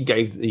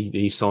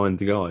signed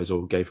the guys,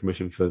 or gave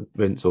permission for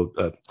Vince or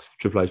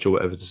Triple H or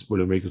whatever,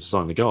 William Regal to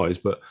sign the guys,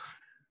 but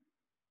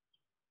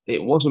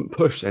it wasn't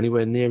pushed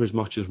anywhere near as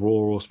much as Raw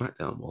or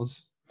SmackDown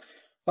was.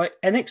 Like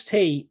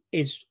NXT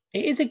is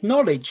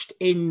acknowledged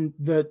in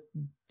the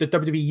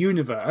WWE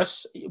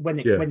universe when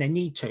they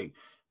need to.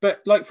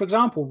 But like, for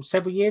example,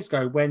 several years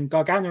ago when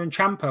Gargano and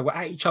Ciampa were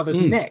at each other's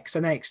necks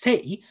in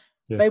NXT,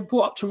 they were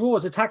brought up to Raw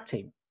as a tag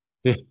team.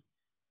 Yeah.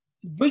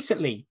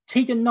 Recently,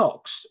 Tegan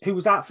Nox, who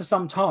was out for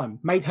some time,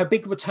 made her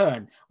big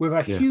return with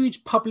a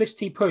huge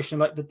publicity push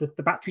and like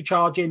the battery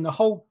charging, the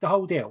whole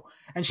deal.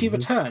 And she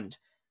returned.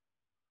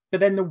 But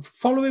then the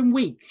following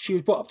week, she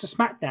was brought up to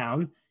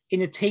SmackDown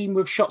in a team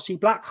with Shotzi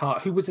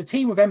Blackheart, who was a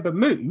team with Ember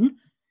Moon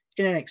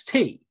in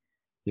NXT.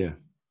 Yeah.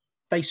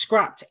 They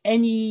scrapped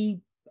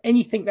anything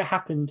that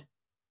happened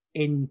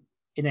in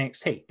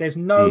NXT. There's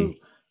no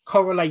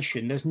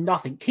correlation. There's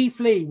nothing. Keith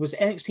Lee was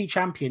NXT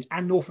champion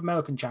and North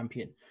American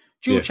champion.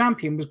 Dual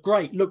champion was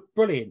great, looked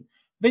brilliant.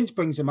 Vince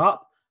brings him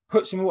up,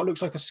 puts him in what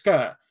looks like a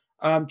skirt,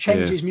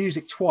 changes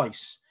music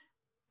twice,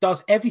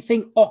 does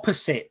everything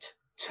opposite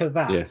to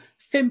that. Yeah.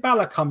 Finn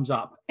Balor comes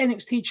up,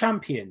 NXT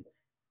champion.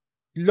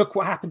 Look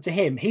what happened to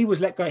him. He was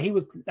let go. He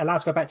was allowed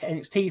to go back to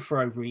NXT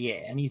for over a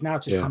year, and he's now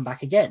just come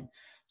back again.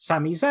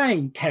 Sami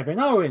Zayn, Kevin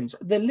Owens,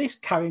 the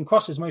list. Karrion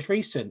Kross is most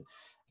recent.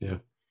 Yeah.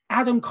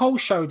 Adam Cole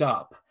showed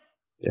up.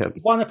 Yeah.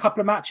 Won a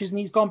couple of matches, and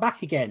he's gone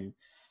back again.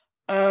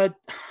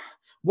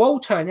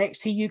 Walter,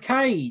 NXT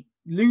UK,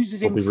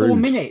 loses in 4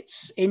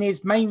 minutes in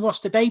his main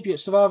roster debut at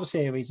Survivor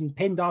Series and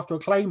pinned after a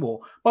Claymore.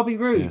 Bobby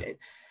Roode. Yeah.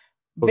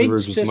 Bobby Roode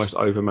was the most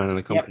over man in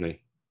the company. Yep.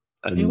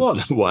 And he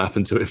was. What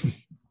happened to him?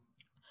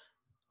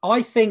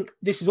 I think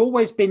this has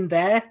always been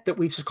there, that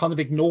we've just kind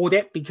of ignored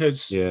it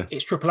because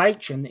it's Triple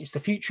H and it's the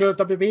future of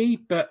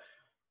WWE. But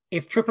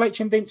if Triple H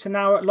and Vince are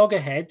now at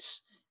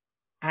loggerheads,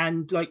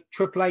 and like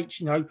Triple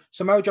H,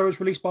 Samoa Joe was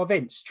released by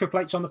Vince. Triple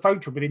H on the phone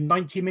to him within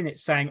 90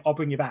 minutes saying, I'll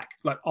bring you back.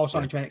 Like, I'll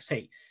sign you to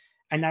NXT.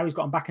 And now he's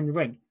got him back in the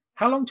ring.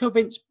 How long till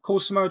Vince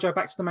calls Samoa Joe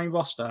back to the main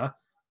roster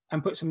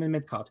and puts him in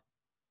mid-card?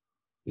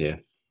 Yeah.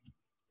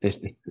 It's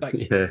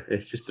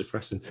just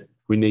depressing.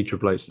 We need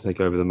Triple H to take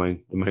over the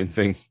main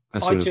thing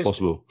as soon as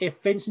possible.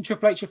 If Vince and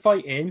Triple H are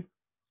fighting,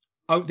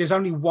 there's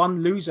only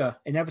one loser,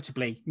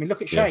 inevitably. I mean,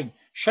 look at Shane. Yeah.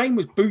 Shane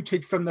was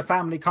booted from the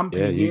family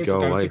company years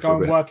ago to go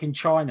and work in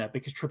China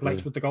because Triple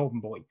H was the golden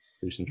boy.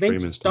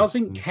 Vince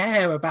doesn't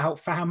care about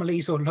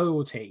families or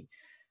loyalty.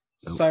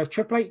 Nope. So if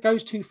Triple H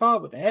goes too far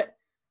with it,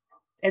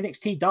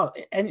 NXT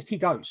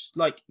goes.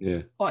 Like,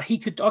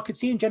 I could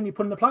see him generally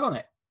pulling the plug on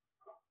it.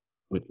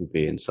 Which would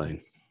be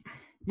insane.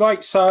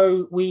 Right,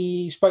 so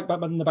we spoke about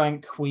Money in the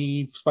Bank.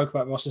 We've spoken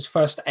about Ross's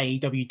first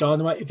AEW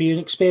Dynamite viewing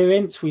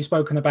experience. We've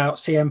spoken about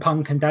CM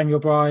Punk and Daniel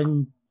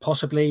Bryan,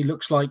 possibly,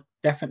 looks like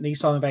definitely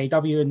sign of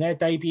AEW in their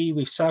debut.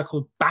 We've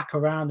circled back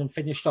around and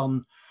finished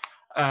on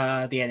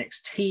the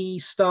NXT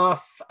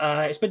stuff.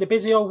 It's been a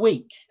busy old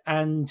week.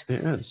 And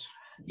it is.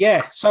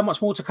 Yeah, so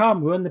much more to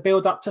come. We're in the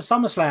build-up to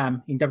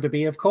SummerSlam in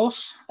WWE, of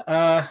course,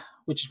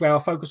 which is where our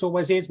focus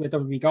always is. We're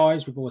WWE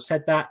guys. We've always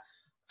said that.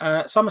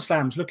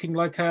 SummerSlam's looking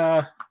like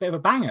a bit of a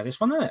banger,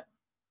 this one, isn't it?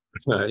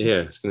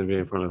 Yeah, it's going to be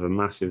in front of a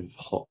massive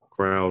hot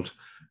crowd,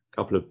 a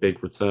couple of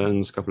big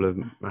returns, a couple of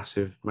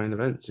massive main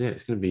events. Yeah,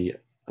 it's going to be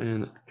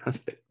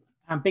fantastic.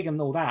 And bigger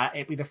than all that,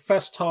 it'll be the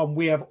first time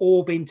we have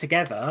all been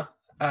together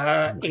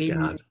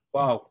God.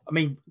 well, I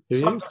mean, 2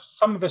 years?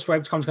 some of us were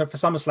able to come together for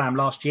SummerSlam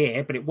last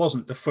year, but it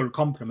wasn't the full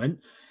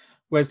complement.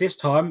 Whereas this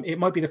time, it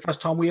might be the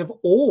first time we have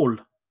all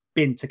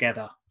been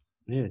together.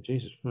 Yeah,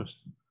 Jesus Christ.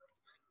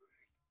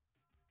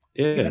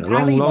 Yeah, Even a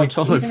long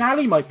time. Even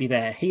Ali might be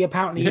there. He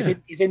apparently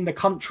is in the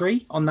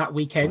country on that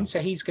weekend, so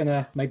he's going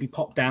to maybe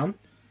pop down.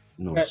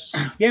 Nice.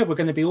 But, yeah, we're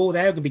going to be all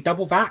there. We're going to be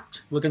double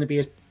vaxxed. We're going to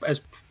be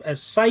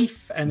as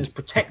safe and as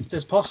protected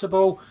as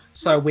possible.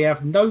 So we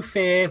have no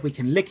fear. We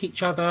can lick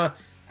each other,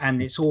 and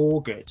it's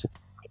all good.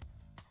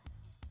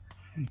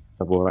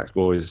 Double Axe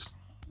boys.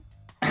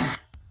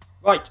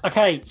 Right,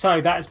 okay, so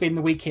that has been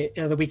the week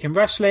in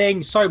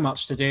wrestling. So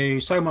much to do,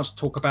 so much to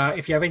talk about.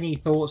 If you have any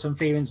thoughts and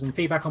feelings and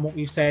feedback on what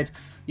we've said,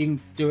 you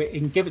can do it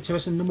and give it to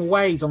us in normal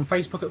ways on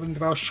Facebook at Ring the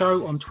Bell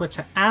Show, on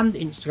Twitter and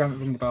Instagram at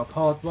Ring the Bell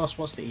Pod. Ross,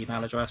 what's the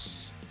email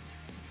address?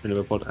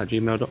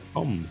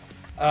 ringbellpod@gmail.com.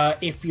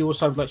 If you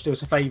also would like to do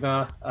us a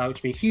favour, which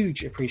would be a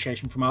huge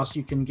appreciation from us,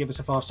 you can give us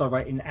a 5-star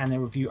rating and a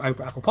review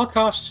over Apple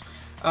Podcasts.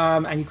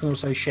 And you can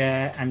also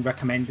share and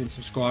recommend and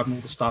subscribe and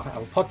all the stuff at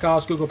Apple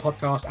Podcasts, Google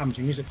Podcasts,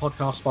 Amazon Music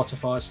Podcasts,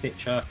 Spotify,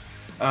 Stitcher.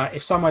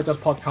 If somewhere does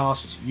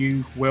podcasts,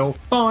 you will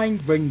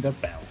find Ring the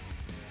Bell.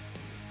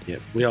 Yeah,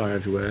 we are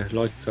everywhere.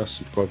 Like us,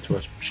 subscribe to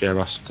us, share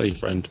us, tell your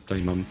friend, tell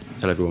your mum,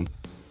 tell everyone.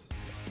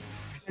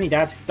 Any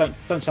dad, don't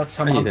have to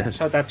tell mum,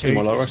 tell dad too.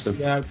 Like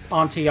wrestling.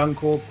 Auntie,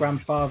 uncle,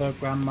 grandfather,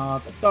 grandma,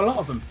 a lot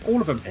of them, all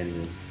of them.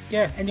 Anyone.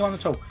 Yeah, anyone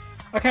at all.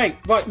 Okay,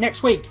 right,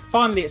 next week,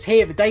 finally it's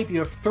here, the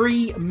debut of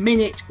 3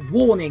 Minute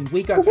Warning.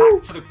 We go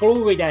back to the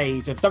glory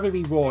days of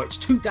WWE Raw. It's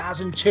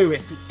 2002.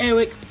 It's the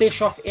Eric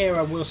Bischoff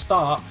era. We'll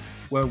start.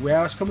 Well, where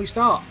else can we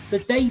start? The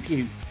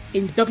debut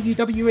in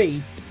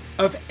WWE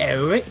of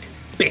Eric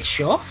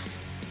Bischoff.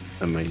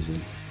 Amazing.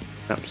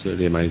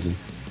 Absolutely amazing.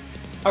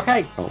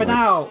 Okay, Can't for wait.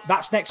 now,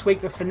 that's next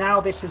week. But for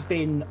now, this has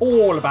been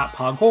all about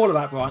Punk, all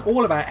about Brian,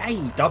 all about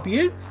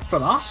AEW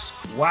from us.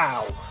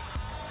 Wow.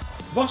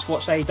 Ross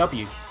watched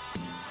AEW.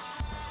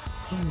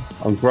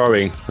 I'm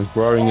growing. I'm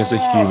growing as a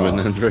human,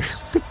 Andrew.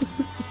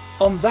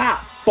 On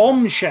that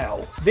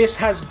bombshell, this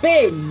has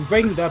been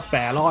Ring the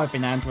Bell. I've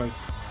been Andrew.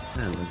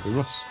 And Andrew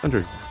Ross.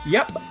 Andrew,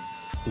 Yep.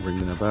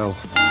 ringing a bell.